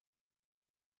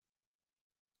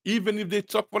 Even if they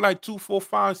talk for like 2, 4,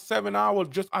 5, 7 hours,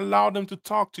 just allow them to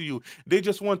talk to you. They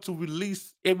just want to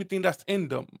release everything that's in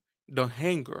them, the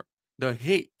anger, the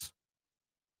hate,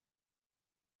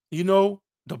 the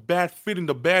bad feeling,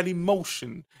 the bad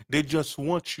emotion. They just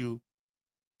want you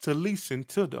to listen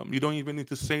to them. You don't even need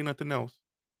to say nothing else.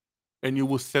 And you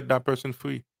will set that person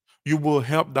free. You will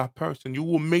help that person. You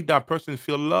will make that person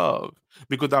feel loved,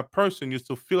 because that person used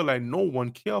to feel like no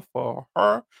one care for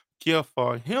her, care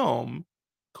for him,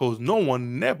 because no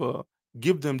one never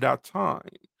give them that time.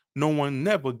 No one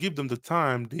never give them the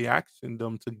time they asking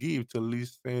them to give to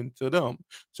listen to them,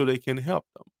 so they can help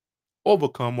them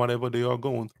overcome whatever they are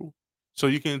going through. So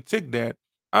you can take that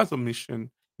as a mission.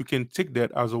 You can take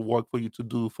that as a work for you to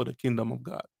do for the kingdom of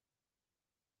God.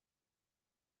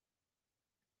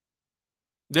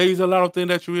 There is a lot of things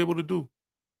that you're able to do.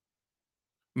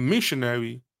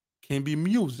 Missionary can be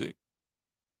music.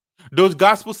 Those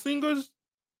gospel singers,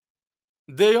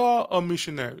 they are a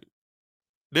missionary.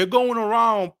 They're going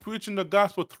around preaching the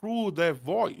gospel through their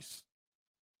voice.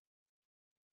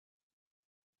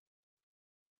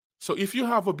 So if you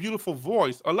have a beautiful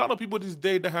voice, a lot of people this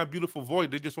day that have beautiful voice,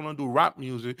 they just want to do rap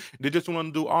music. They just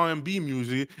want to do R&B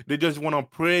music. They just want to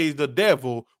praise the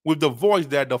devil with the voice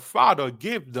that the Father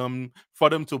gave them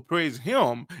for them to praise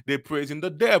him. They're praising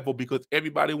the devil because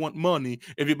everybody want money.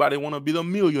 Everybody want to be the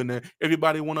millionaire.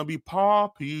 Everybody want to be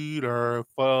popular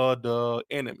for the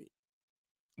enemy.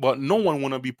 But no one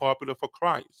want to be popular for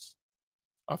Christ.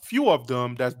 A few of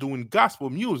them that's doing gospel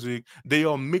music, they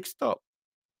are mixed up.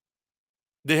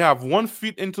 They have 1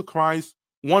 foot into Christ,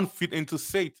 1 foot into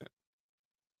Satan.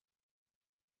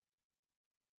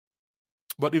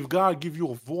 But if God give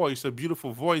you a voice, a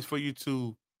beautiful voice for you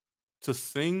to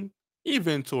sing,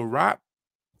 even to rap,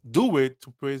 do it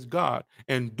to praise God,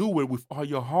 and do it with all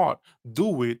your heart.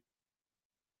 Do it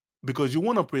because you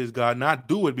want to praise God, not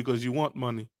do it because you want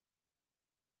money.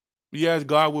 Yes,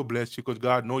 God will bless you because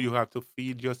God know you have to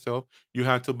feed yourself. You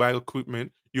have to buy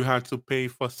equipment. You have to pay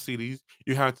for cities.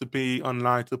 You have to pay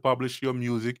online to publish your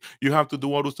music. You have to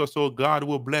do all those stuff so God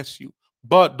will bless you.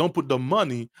 But don't put the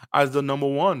money as the number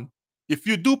one. If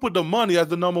you do put the money as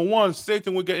the number one,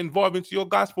 Satan will get involved into your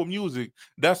gospel music.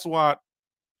 That's what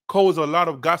caused a lot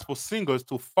of gospel singers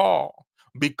to fall,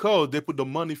 because they put the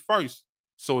money first.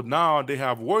 So now they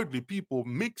have worldly people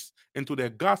mixed into their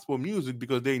gospel music,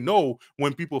 because they know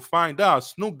when people find out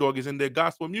Snoop Dogg is in their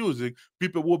gospel music,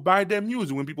 people will buy their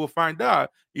music. When people find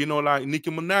out, like Nicki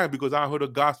Minaj, because I heard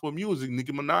of gospel music,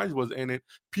 Nicki Minaj was in it,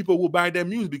 people will buy their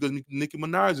music because Nicki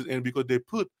Minaj is in it, because they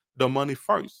put the money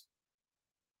first.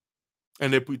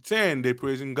 and they pretend they're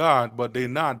praising God, but they're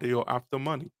not. They are after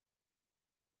money.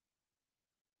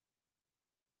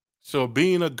 So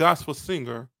being a gospel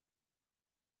singer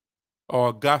or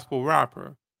a gospel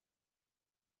rapper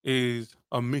is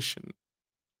a mission.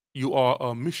 You are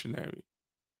a missionary,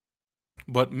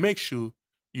 but make sure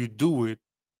you do it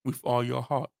with all your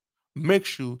heart. Make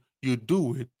sure you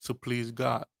do it to please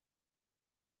God.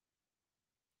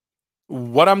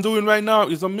 What I'm doing right now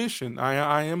is a mission.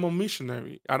 I am a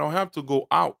missionary. I don't have to go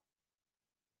out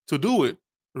to do it.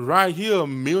 Right here,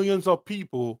 millions of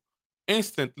people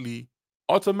instantly,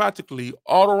 automatically,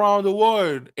 all around the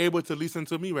world, able to listen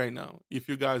to me right now. If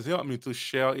you guys help me to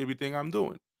share everything I'm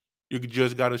doing, you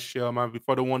just gotta share my.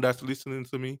 For the one that's listening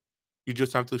to me, you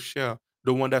just have to share.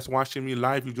 The one that's watching me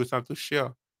live, you just have to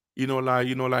share.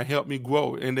 Like help me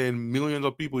grow, and then millions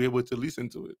of people able to listen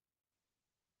to it.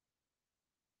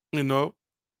 You know,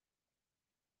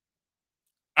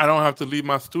 I don't have to leave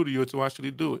my studio to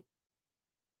actually do it.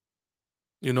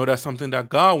 That's something that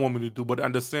God want me to do. But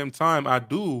at the same time, I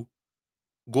do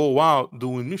go out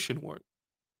doing mission work.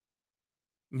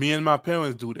 Me and my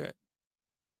parents do that.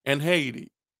 In Haiti,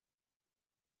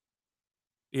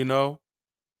 you know,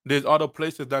 there's other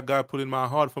places that God put in my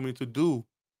heart for me to do,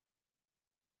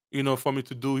 for me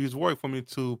to do his work, for me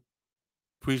to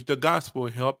preach the gospel,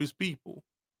 help his people.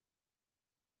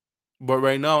 But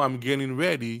right now I'm getting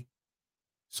ready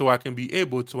so I can be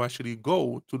able to actually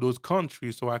go to those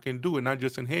countries so I can do it, not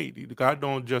just in Haiti. God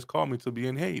don't just call me to be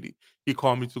in Haiti. He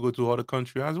called me to go to other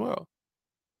countries as well.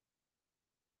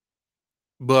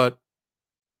 But,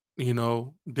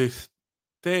 there's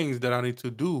things that I need to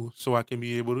do so I can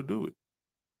be able to do it.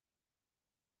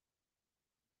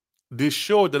 This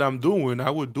show that I'm doing, I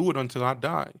will do it until I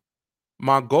die.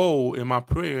 My goal and my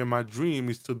prayer and my dream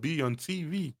is to be on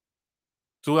TV,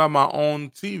 to have my own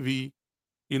TV,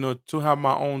 to have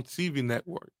my own TV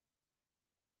network.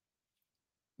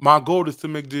 My goal is to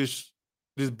make this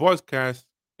broadcast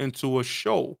into a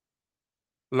show,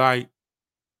 like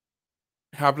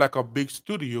have like a big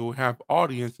studio, have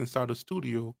audience inside the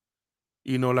studio,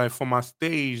 like for my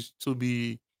stage to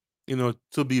be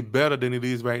better than it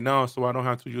is right now, so I don't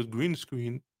have to use green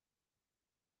screen,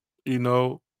 you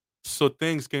know, so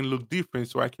things can look different,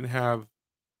 so I can have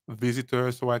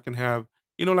visitors, so I can have,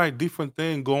 like different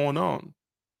thing going on.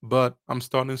 But I'm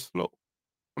starting slow.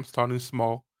 I'm starting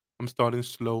small. I'm starting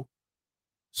slow.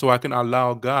 So I can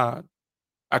allow God.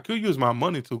 I could use my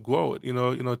money to grow it,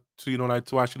 to like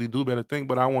to actually do better thing,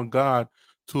 but I want God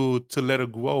to let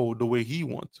it grow the way He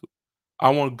wants to. I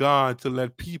want God to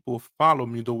let people follow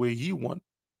me the way He wants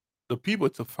the people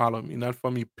to follow me, not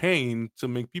for me paying to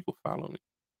make people follow me.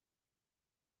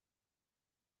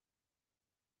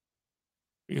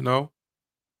 You know,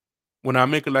 when I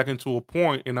make it like into a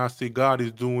point and I see God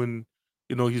is doing,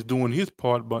 He's doing His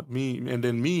part, but me and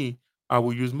then me, I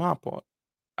will use my part.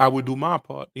 I will do my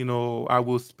part. I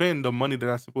will spend the money that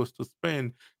I'm supposed to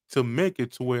spend to make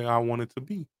it to where I want it to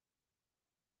be.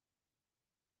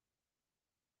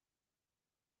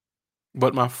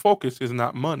 But my focus is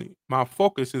not money. My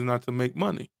focus is not to make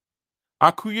money. I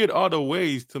create other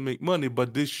ways to make money,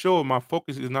 but this show, my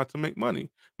focus is not to make money.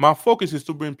 My focus is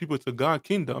to bring people to God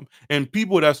kingdom. And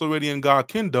people that's already in God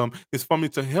kingdom is for me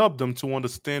to help them to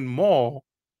understand more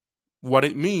what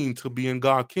it means to be in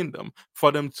God kingdom.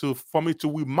 For me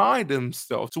to remind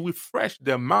themselves, to refresh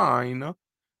their mind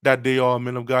that they are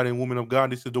men of God and women of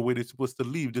God. This is the way they're supposed to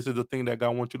live. This is the thing that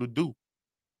God wants you to do.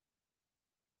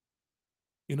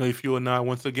 If you are not,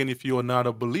 once again, if you are not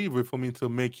a believer, for me to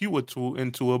make you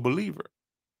into a believer.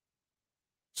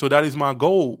 So that is my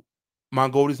goal. My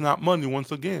goal is not money,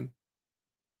 once again.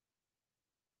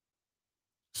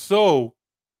 So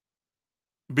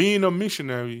being a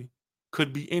missionary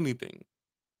could be anything.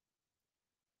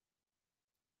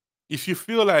 If you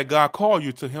feel like God called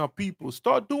you to help people,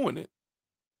 start doing it.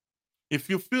 If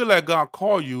you feel like God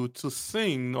called you to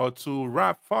sing or to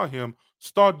rap for Him,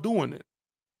 start doing it.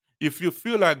 If you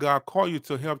feel like God called you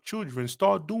to help children,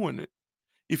 start doing it.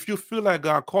 If you feel like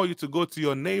God called you to go to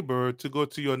your neighbor, to go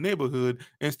to your neighborhood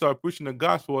and start preaching the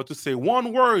gospel, or to say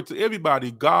one word to everybody,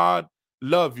 God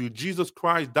love you. Jesus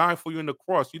Christ died for you on the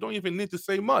cross. You don't even need to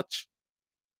say much.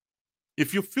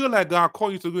 If you feel like God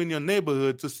called you to go in your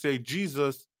neighborhood to say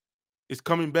Jesus is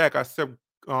coming back,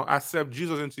 accept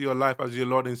Jesus into your life as your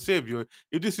Lord and Savior.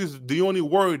 If this is the only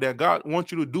word that God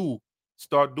wants you to do,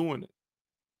 start doing it.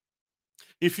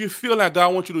 If you feel like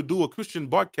God wants you to do a Christian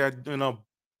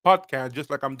podcast,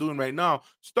 just like I'm doing right now,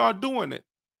 start doing it.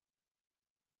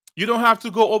 You don't have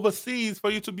to go overseas for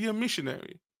you to be a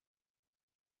missionary.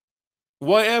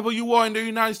 Wherever you are in the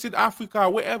United States, Africa,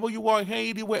 wherever you are,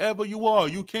 Haiti, wherever you are,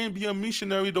 you can be a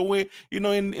missionary the way, in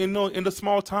the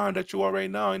small town that you are right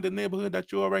now, in the neighborhood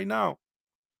that you are right now.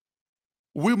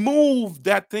 Remove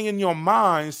that thing in your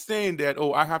mind saying that,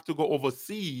 oh, I have to go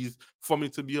overseas for me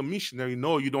to be a missionary.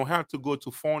 No, you don't have to go to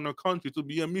foreign country to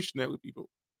be a missionary, people.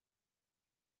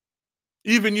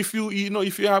 Even if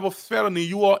if you have a felony,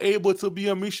 you are able to be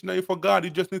a missionary for God. You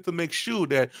just need to make sure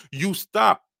that you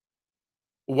stop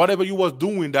whatever you was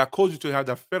doing that caused you to have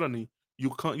that felony.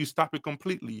 You stop it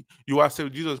completely. You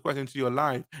accept Jesus Christ into your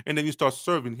life, and then you start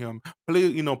serving Him,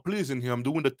 pleasing Him,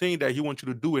 doing the thing that He wants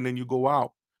you to do, and then you go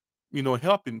out,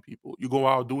 helping people. You go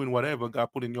out doing whatever God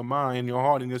put in your mind, your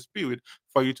heart, and your spirit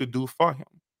for you to do for Him.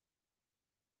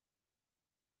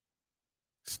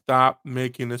 Stop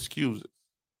making excuses.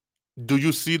 Do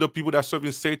you see the people that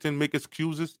serving Satan make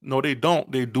excuses? No, they don't.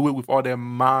 They do it with all their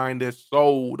mind, their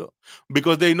soul,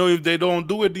 because they know if they don't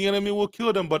do it, the enemy will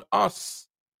kill them. But us,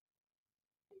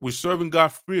 we're serving God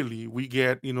freely. We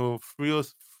get, your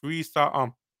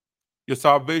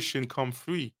salvation come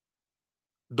free.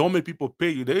 Don't make people pay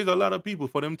you. There is a lot of people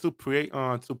for them to pray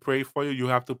for you. You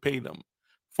have to pay them.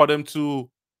 For them to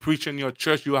preach in your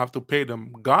church, you have to pay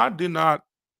them. God did not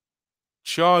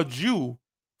charge you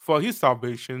for His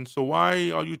salvation. So why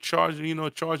are you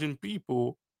charging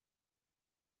people,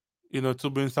 to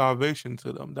bring salvation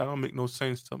to them? That don't make no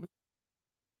sense to me.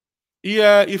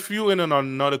 Yeah, if you in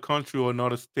another country or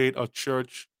another state, a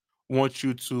church wants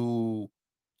you to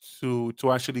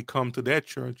actually come to that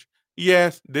church.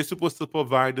 Yes, they're supposed to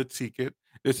provide the ticket.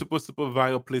 They're supposed to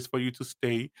provide a place for you to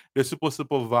stay. They're supposed to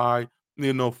provide,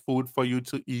 food for you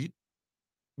to eat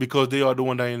because they are the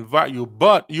one that invite you.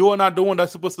 But you are not the one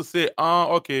that's supposed to say,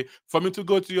 okay, for me to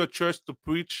go to your church to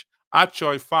preach, I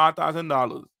charge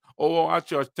 $5,000 or I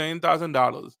charge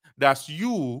 $10,000. That's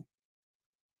you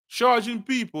charging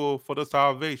people for the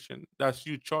salvation. That's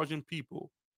you charging people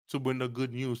to bring the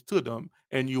good news to them.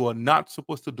 And you are not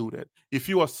supposed to do that. If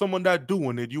you are someone that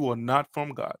doing it, you are not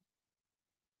from God.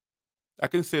 I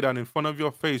can say that in front of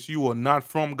your face. You are not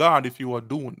from God if you are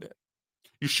doing that.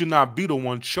 You should not be the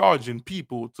one charging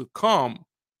people to come.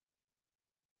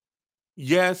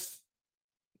 Yes,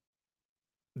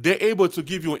 they're able to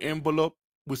give you an envelope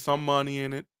with some money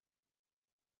in it.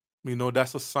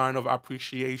 That's a sign of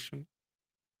appreciation.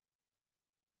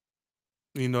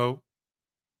 You know,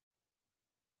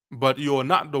 but you're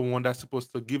not the one that's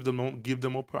supposed to give them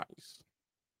a price.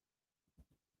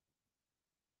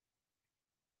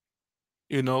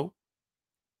 You know,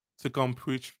 to come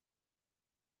preach.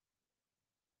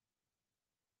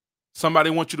 Somebody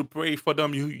wants you to pray for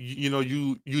them.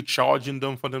 You charging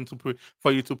them for them to pray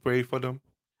for you to pray for them.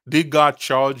 Did God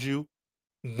charge you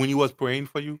when He was praying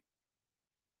for you?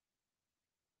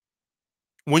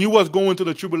 When you was going through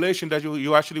the tribulation that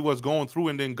you actually was going through,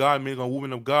 and then God made a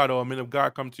woman of God or a man of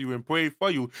God come to you and pray for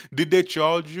you, did they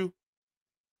charge you?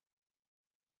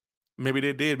 Maybe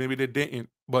they did, maybe they didn't.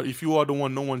 But if you are the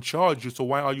one, no one charged you, so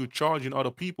why are you charging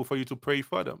other people for you to pray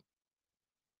for them?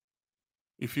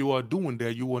 If you are doing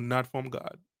that, you are not from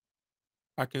God.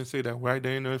 I can say that right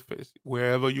there in their face,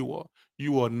 wherever you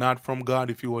are not from God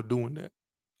if you are doing that.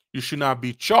 You should not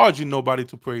be charging nobody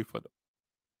to pray for them.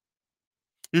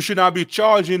 You should not be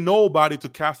charging nobody to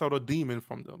cast out a demon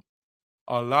from them.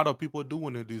 A lot of people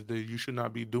doing it these days. You should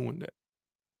not be doing that.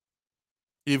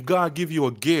 If God give you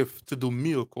a gift to do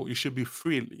miracle, it should be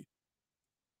freely.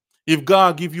 If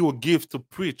God give you a gift to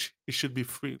preach, it should be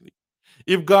freely.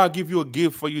 If God give you a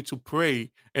gift for you to pray,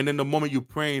 and then the moment you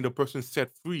praying, the person set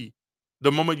free.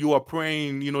 The moment you are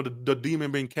praying, the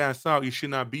demon being cast out, it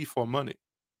should not be for money.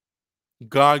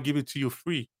 God give it to you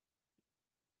free.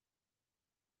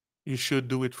 You should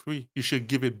do it free. You should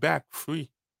give it back free.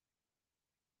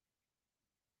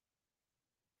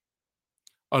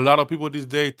 A lot of people these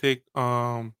days take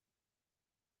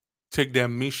their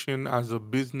mission as a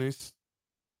business.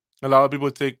 A lot of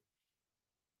people take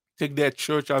their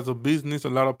church as a business. A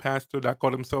lot of pastors that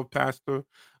call themselves pastor,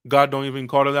 God don't even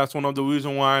call it. That's one of the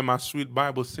reasons why my sweet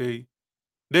Bible say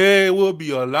there will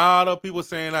be a lot of people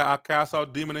saying like, I cast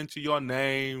out demon into your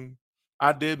name.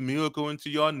 I did miracle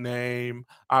into your name.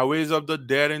 I raise up the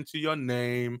dead into your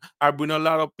name. I bring a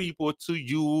lot of people to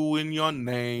you in your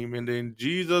name. And then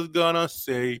Jesus gonna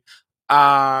say,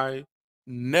 I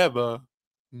never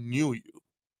knew you.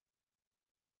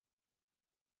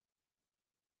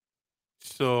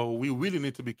 So we really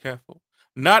need to be careful.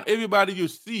 Not everybody you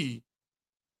see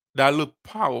that look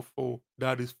powerful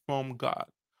that is from God.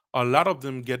 A lot of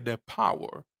them get their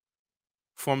power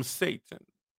from Satan.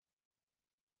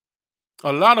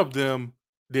 A lot of them,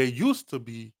 they used to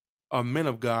be a man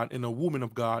of God and a woman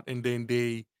of God, and then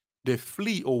they They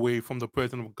flee away from the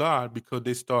presence of God because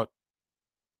they start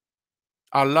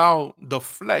allow the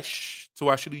flesh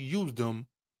to actually use them.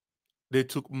 They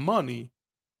took money,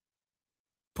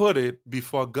 put it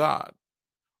before God.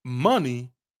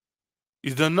 Money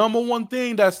is the number one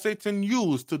thing that Satan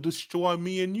used to destroy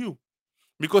me and you.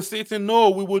 Because Satan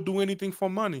knows we will do anything for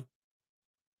money.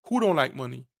 Who don't like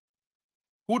money?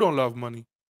 Who don't love money?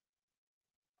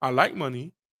 I like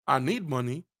money. I need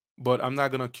money, but I'm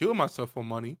not gonna kill myself for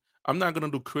money. I'm not gonna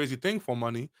do crazy things for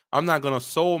money. I'm not gonna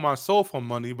soul my soul for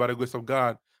money by the grace of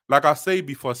God. Like I say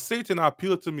before, Satan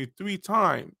appealed to me 3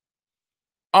 times,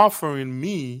 offering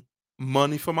me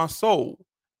money for my soul.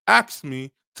 Asked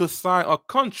me to sign a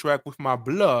contract with my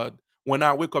blood. When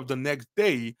I wake up the next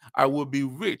day, I will be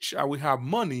rich. I will have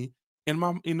money in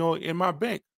my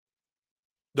bank.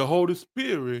 The Holy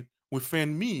Spirit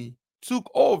within me took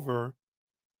over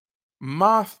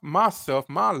myself,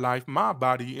 my life, my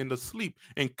body in the sleep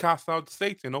and cast out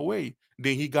Satan away.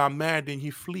 Then he got mad and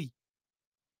he flee.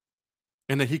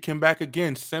 And then he came back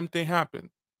again. Same thing happened.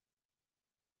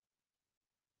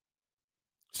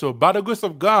 So by the grace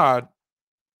of God,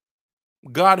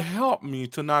 God helped me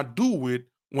to not do it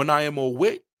when I am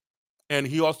awake. And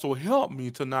he also helped me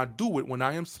to not do it when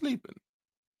I am sleeping.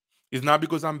 It's not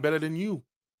because I'm better than you.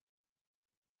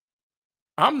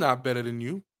 I'm not better than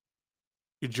you.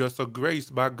 It's just a grace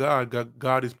by God.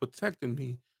 God is protecting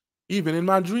me, even in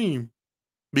my dream.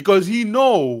 Because he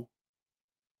know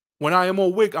when I am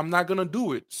awake, I'm not going to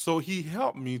do it. So he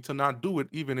helped me to not do it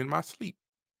even in my sleep.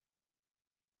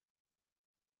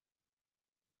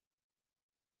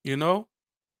 You know?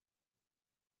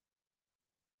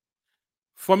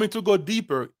 For me to go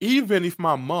deeper, even if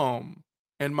my mom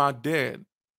and my dad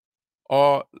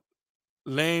are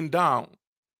laying down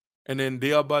and then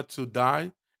they're about to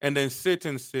die, and then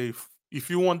Satan say, if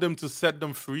you want them to set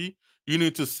them free, you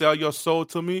need to sell your soul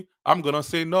to me. I'm going to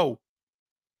say no.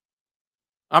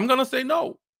 I'm going to say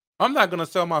no. I'm not going to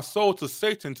sell my soul to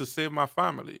Satan to save my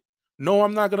family. No,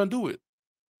 I'm not going to do it.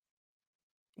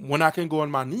 When I can go on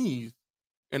my knees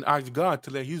and ask God to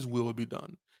let his will be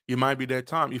done. It might be that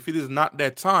time. If it is not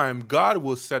that time, God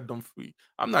will set them free.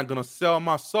 I'm not going to sell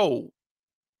my soul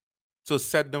to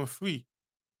set them free.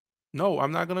 No,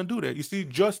 I'm not going to do that. You see,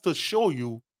 just to show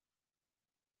you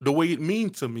the way it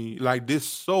means to me, like this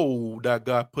soul that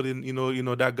God put in,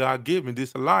 that God gave me,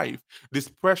 this life, this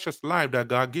precious life that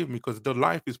God gave me, because the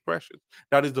life is precious.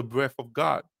 That is the breath of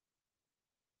God.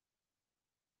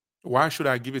 Why should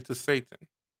I give it to Satan?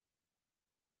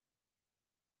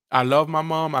 I love my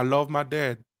mom. I love my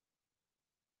dad.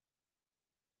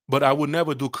 But I would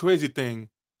never do crazy thing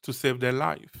to save their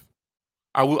life.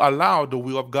 I will allow the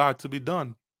will of God to be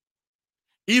done.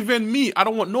 Even me, I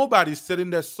don't want nobody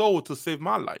selling their soul to save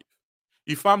my life.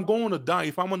 If I'm going to die,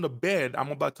 if I'm on the bed,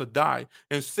 I'm about to die,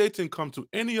 and Satan come to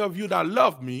any of you that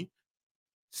love me,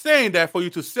 saying that for you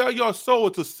to sell your soul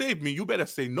to save me, you better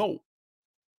say no.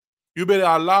 You better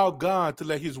allow God to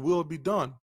let his will be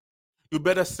done. You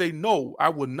better say no. I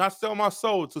will not sell my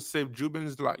soul to save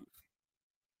Jubin's life.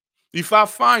 If I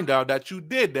find out that you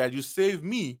did that, you saved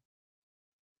me,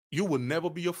 you will never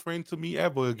be a friend to me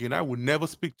ever again. I will never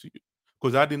speak to you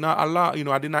because I did not allow,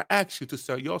 I did not ask you to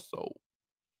sell your soul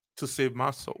to save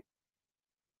my soul.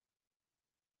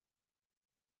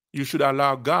 You should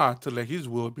allow God to let his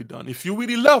will be done. If you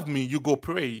really love me, you go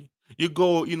pray. You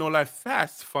go, like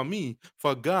fast for me,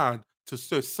 for God to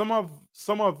serve.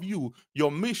 Some of you,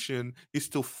 your mission is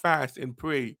to fast and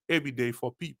pray every day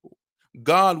for people.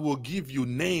 God will give you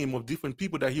name of different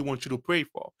people that he wants you to pray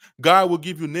for. God will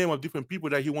give you name of different people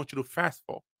that he wants you to fast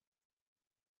for.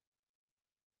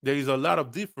 There is a lot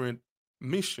of different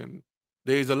mission.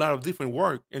 There is a lot of different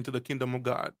work into the kingdom of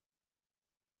God.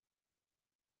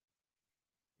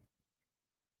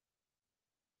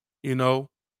 Do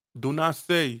not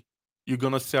say you're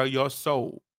going to sell your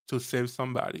soul to save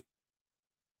somebody.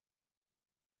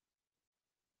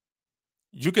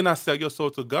 You cannot sell your soul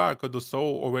to God because the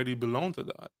soul already belongs to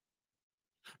God.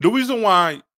 The reason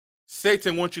why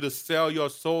Satan wants you to sell your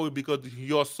soul is because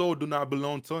your soul do not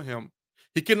belong to him.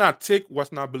 He cannot take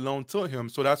what's not belong to him.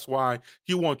 So that's why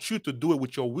he wants you to do it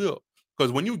with your will.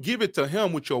 Because when you give it to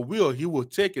him with your will, he will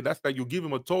take it. That's like you give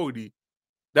him authority.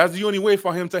 That's the only way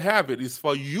for him to have it, is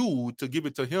for you to give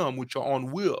it to him with your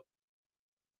own will.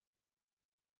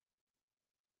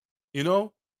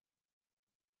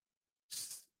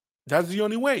 That's the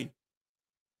only way.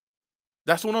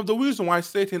 That's one of the reasons why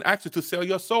Satan asks you to sell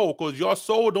your soul, because your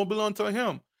soul don't belong to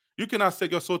him. You cannot sell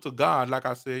your soul to God, like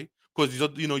I say, because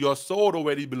your soul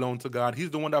already belongs to God. He's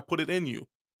the one that put it in you.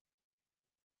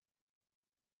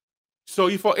 So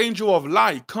if an angel of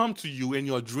light come to you in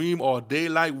your dream or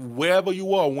daylight, wherever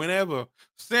you are, whenever,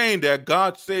 saying that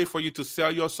God said for you to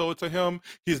sell your soul to him,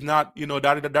 he's not,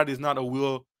 that is not a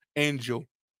real angel.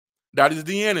 That is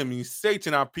the enemy.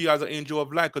 Satan appears as an angel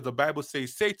of light, because the Bible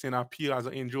says Satan appears as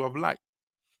an angel of light.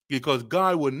 Because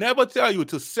God will never tell you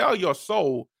to sell your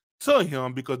soul to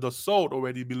him, because the soul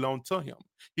already belongs to him.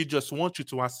 He just wants you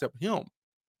to accept him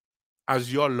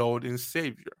as your Lord and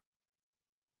Savior.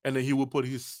 And then he will put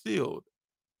his seal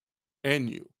in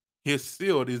you. His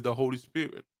seal is the Holy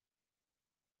Spirit.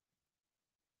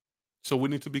 So we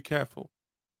need to be careful.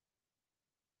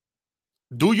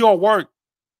 Do your work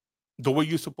the way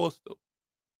you're supposed to.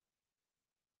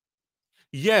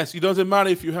 Yes, it doesn't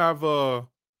matter if you have a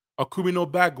criminal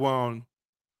background.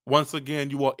 Once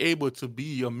again, you are able to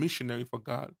be a missionary for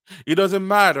God. It doesn't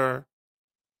matter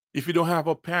if you don't have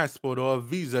a passport or a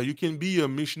visa. You can be a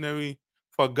missionary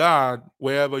for God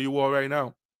wherever you are right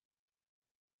now.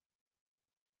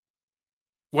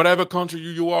 Whatever country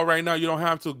you are right now, you don't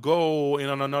have to go in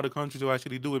another country to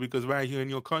actually do it, because right here in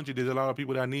your country, there's a lot of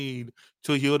people that need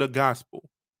to hear the gospel.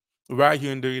 Right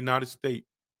here in the United States,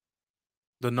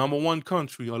 the number one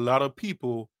country, a lot of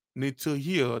people need to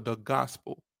hear the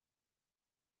gospel.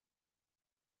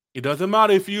 It doesn't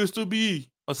matter if you used to be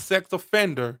a sex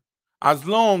offender. As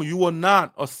long you are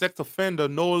not a sex offender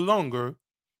no longer,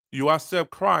 you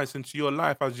accept Christ into your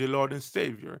life as your Lord and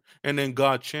Savior, and then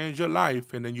God changed your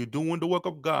life, and then you're doing the work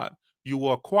of God, you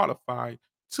are qualified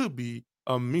to be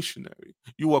a missionary.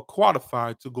 You are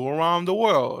qualified to go around the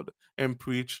world and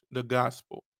preach the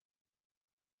gospel.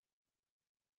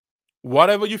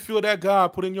 Whatever you feel that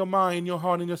God put in your mind, in your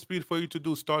heart, in your spirit for you to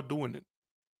do, start doing it.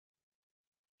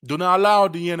 Do not allow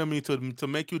the enemy to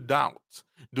make you doubt.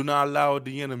 Do not allow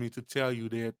the enemy to tell you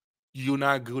that you're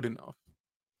not good enough.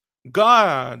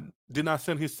 God did not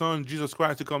send his son, Jesus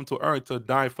Christ, to come to earth to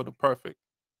die for the perfect.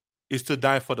 It's to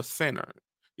die for the sinner.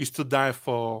 It's to die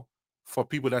for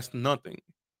people that's nothing.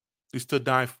 It's to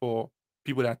die for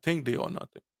people that think they are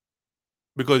nothing.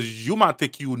 Because you might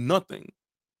think you nothing.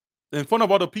 In front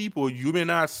of other people, you may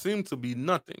not seem to be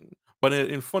nothing. But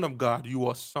in front of God, you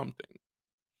are something.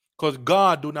 Because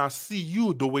God do not see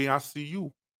you the way I see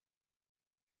you.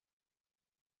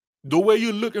 The way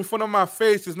you look in front of my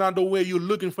face is not the way you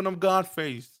look in front of God's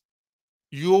face.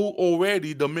 You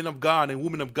already the men of God and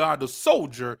women of God, the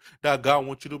soldier that God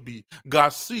wants you to be. God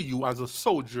see you as a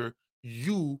soldier.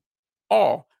 You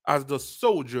are as the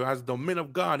soldier, as the men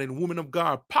of God and women of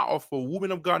God, powerful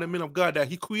women of God and men of God that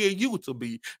he created you to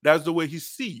be. That's the way he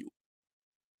see you.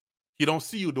 He don't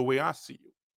see you the way I see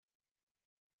you.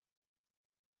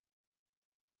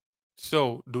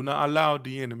 So do not allow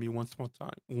the enemy one more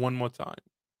time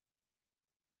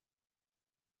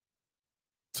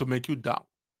to make you doubt.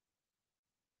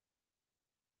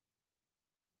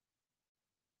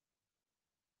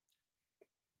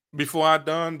 Before I'm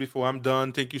done,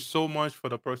 thank you so much for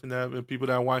the people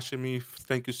that are watching me.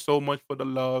 Thank you so much for the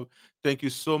love. Thank you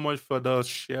so much for the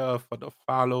share, for the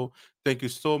follow. Thank you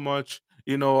so much.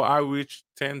 I reached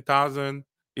 10,000,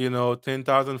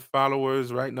 10,000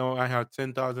 followers. Right now I have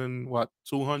 10,000,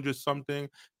 200 something.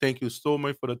 Thank you so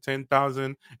much for the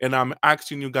 10,000. And I'm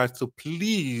asking you guys to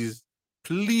please,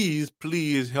 please,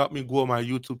 please help me grow my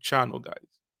YouTube channel, guys.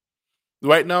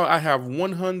 Right now, I have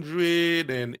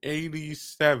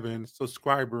 187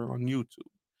 subscribers on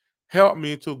YouTube. Help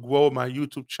me to grow my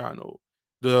YouTube channel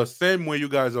the same way you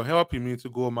guys are helping me to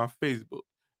grow my Facebook.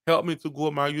 Help me to grow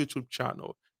my YouTube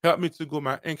channel. Help me to grow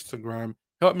my Instagram.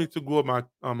 Help me to grow my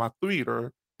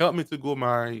Twitter. Help me to grow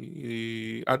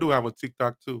I do have a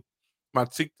TikTok too. My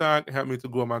TikTok, help me to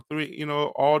grow my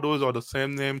all those are the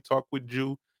same name, Talk with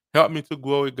Jew. Help me to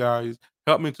grow it, guys.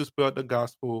 Help me to spread the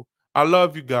gospel. I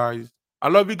love you guys. I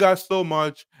love you guys so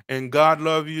much, and God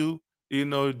love you.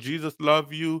 Jesus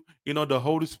love you. The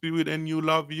Holy Spirit in you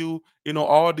love you.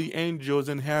 All the angels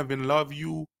in heaven love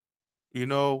you.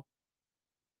 They're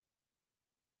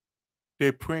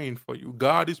praying for you.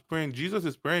 God is praying. Jesus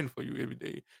is praying for you every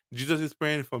day. Jesus is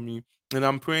praying for me, and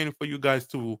I'm praying for you guys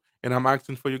too. And I'm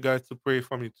asking for you guys to pray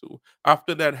for me too.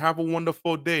 After that, have a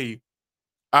wonderful day.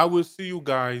 I will see you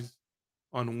guys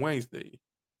on Wednesday.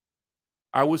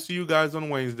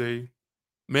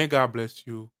 May God bless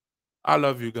you. I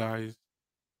love you guys.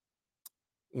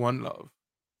 One love.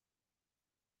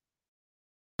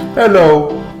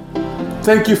 Hello.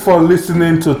 Thank you for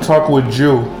listening to Talk with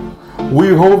Jew.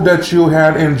 We hope that you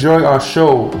had enjoyed our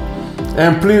show.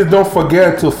 And please don't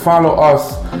forget to follow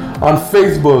us on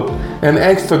Facebook and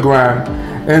Instagram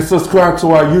and subscribe to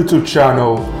our YouTube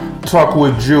channel, Talk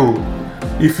with Jew.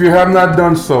 If you have not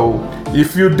done so,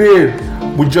 if you did,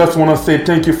 we just want to say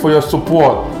thank you for your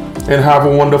support. and have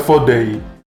a wonderful day.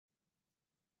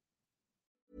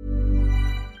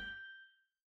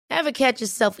 Ever catch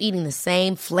yourself eating the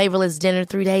same flavorless dinner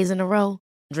 3 days in a row?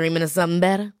 Dreaming of something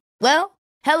better? Well,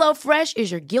 HelloFresh is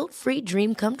your guilt-free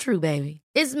dream come true, baby.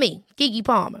 It's me, Keke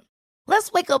Palmer.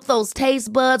 Let's wake up those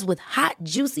taste buds with hot,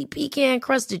 juicy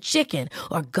pecan-crusted chicken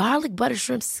or garlic butter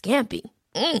shrimp scampi.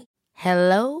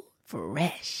 Hello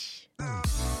Fresh.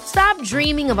 Stop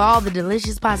dreaming of all the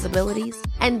delicious possibilities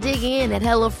and dig in at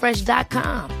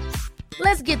HelloFresh.com.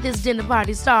 Let's get this dinner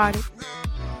party started.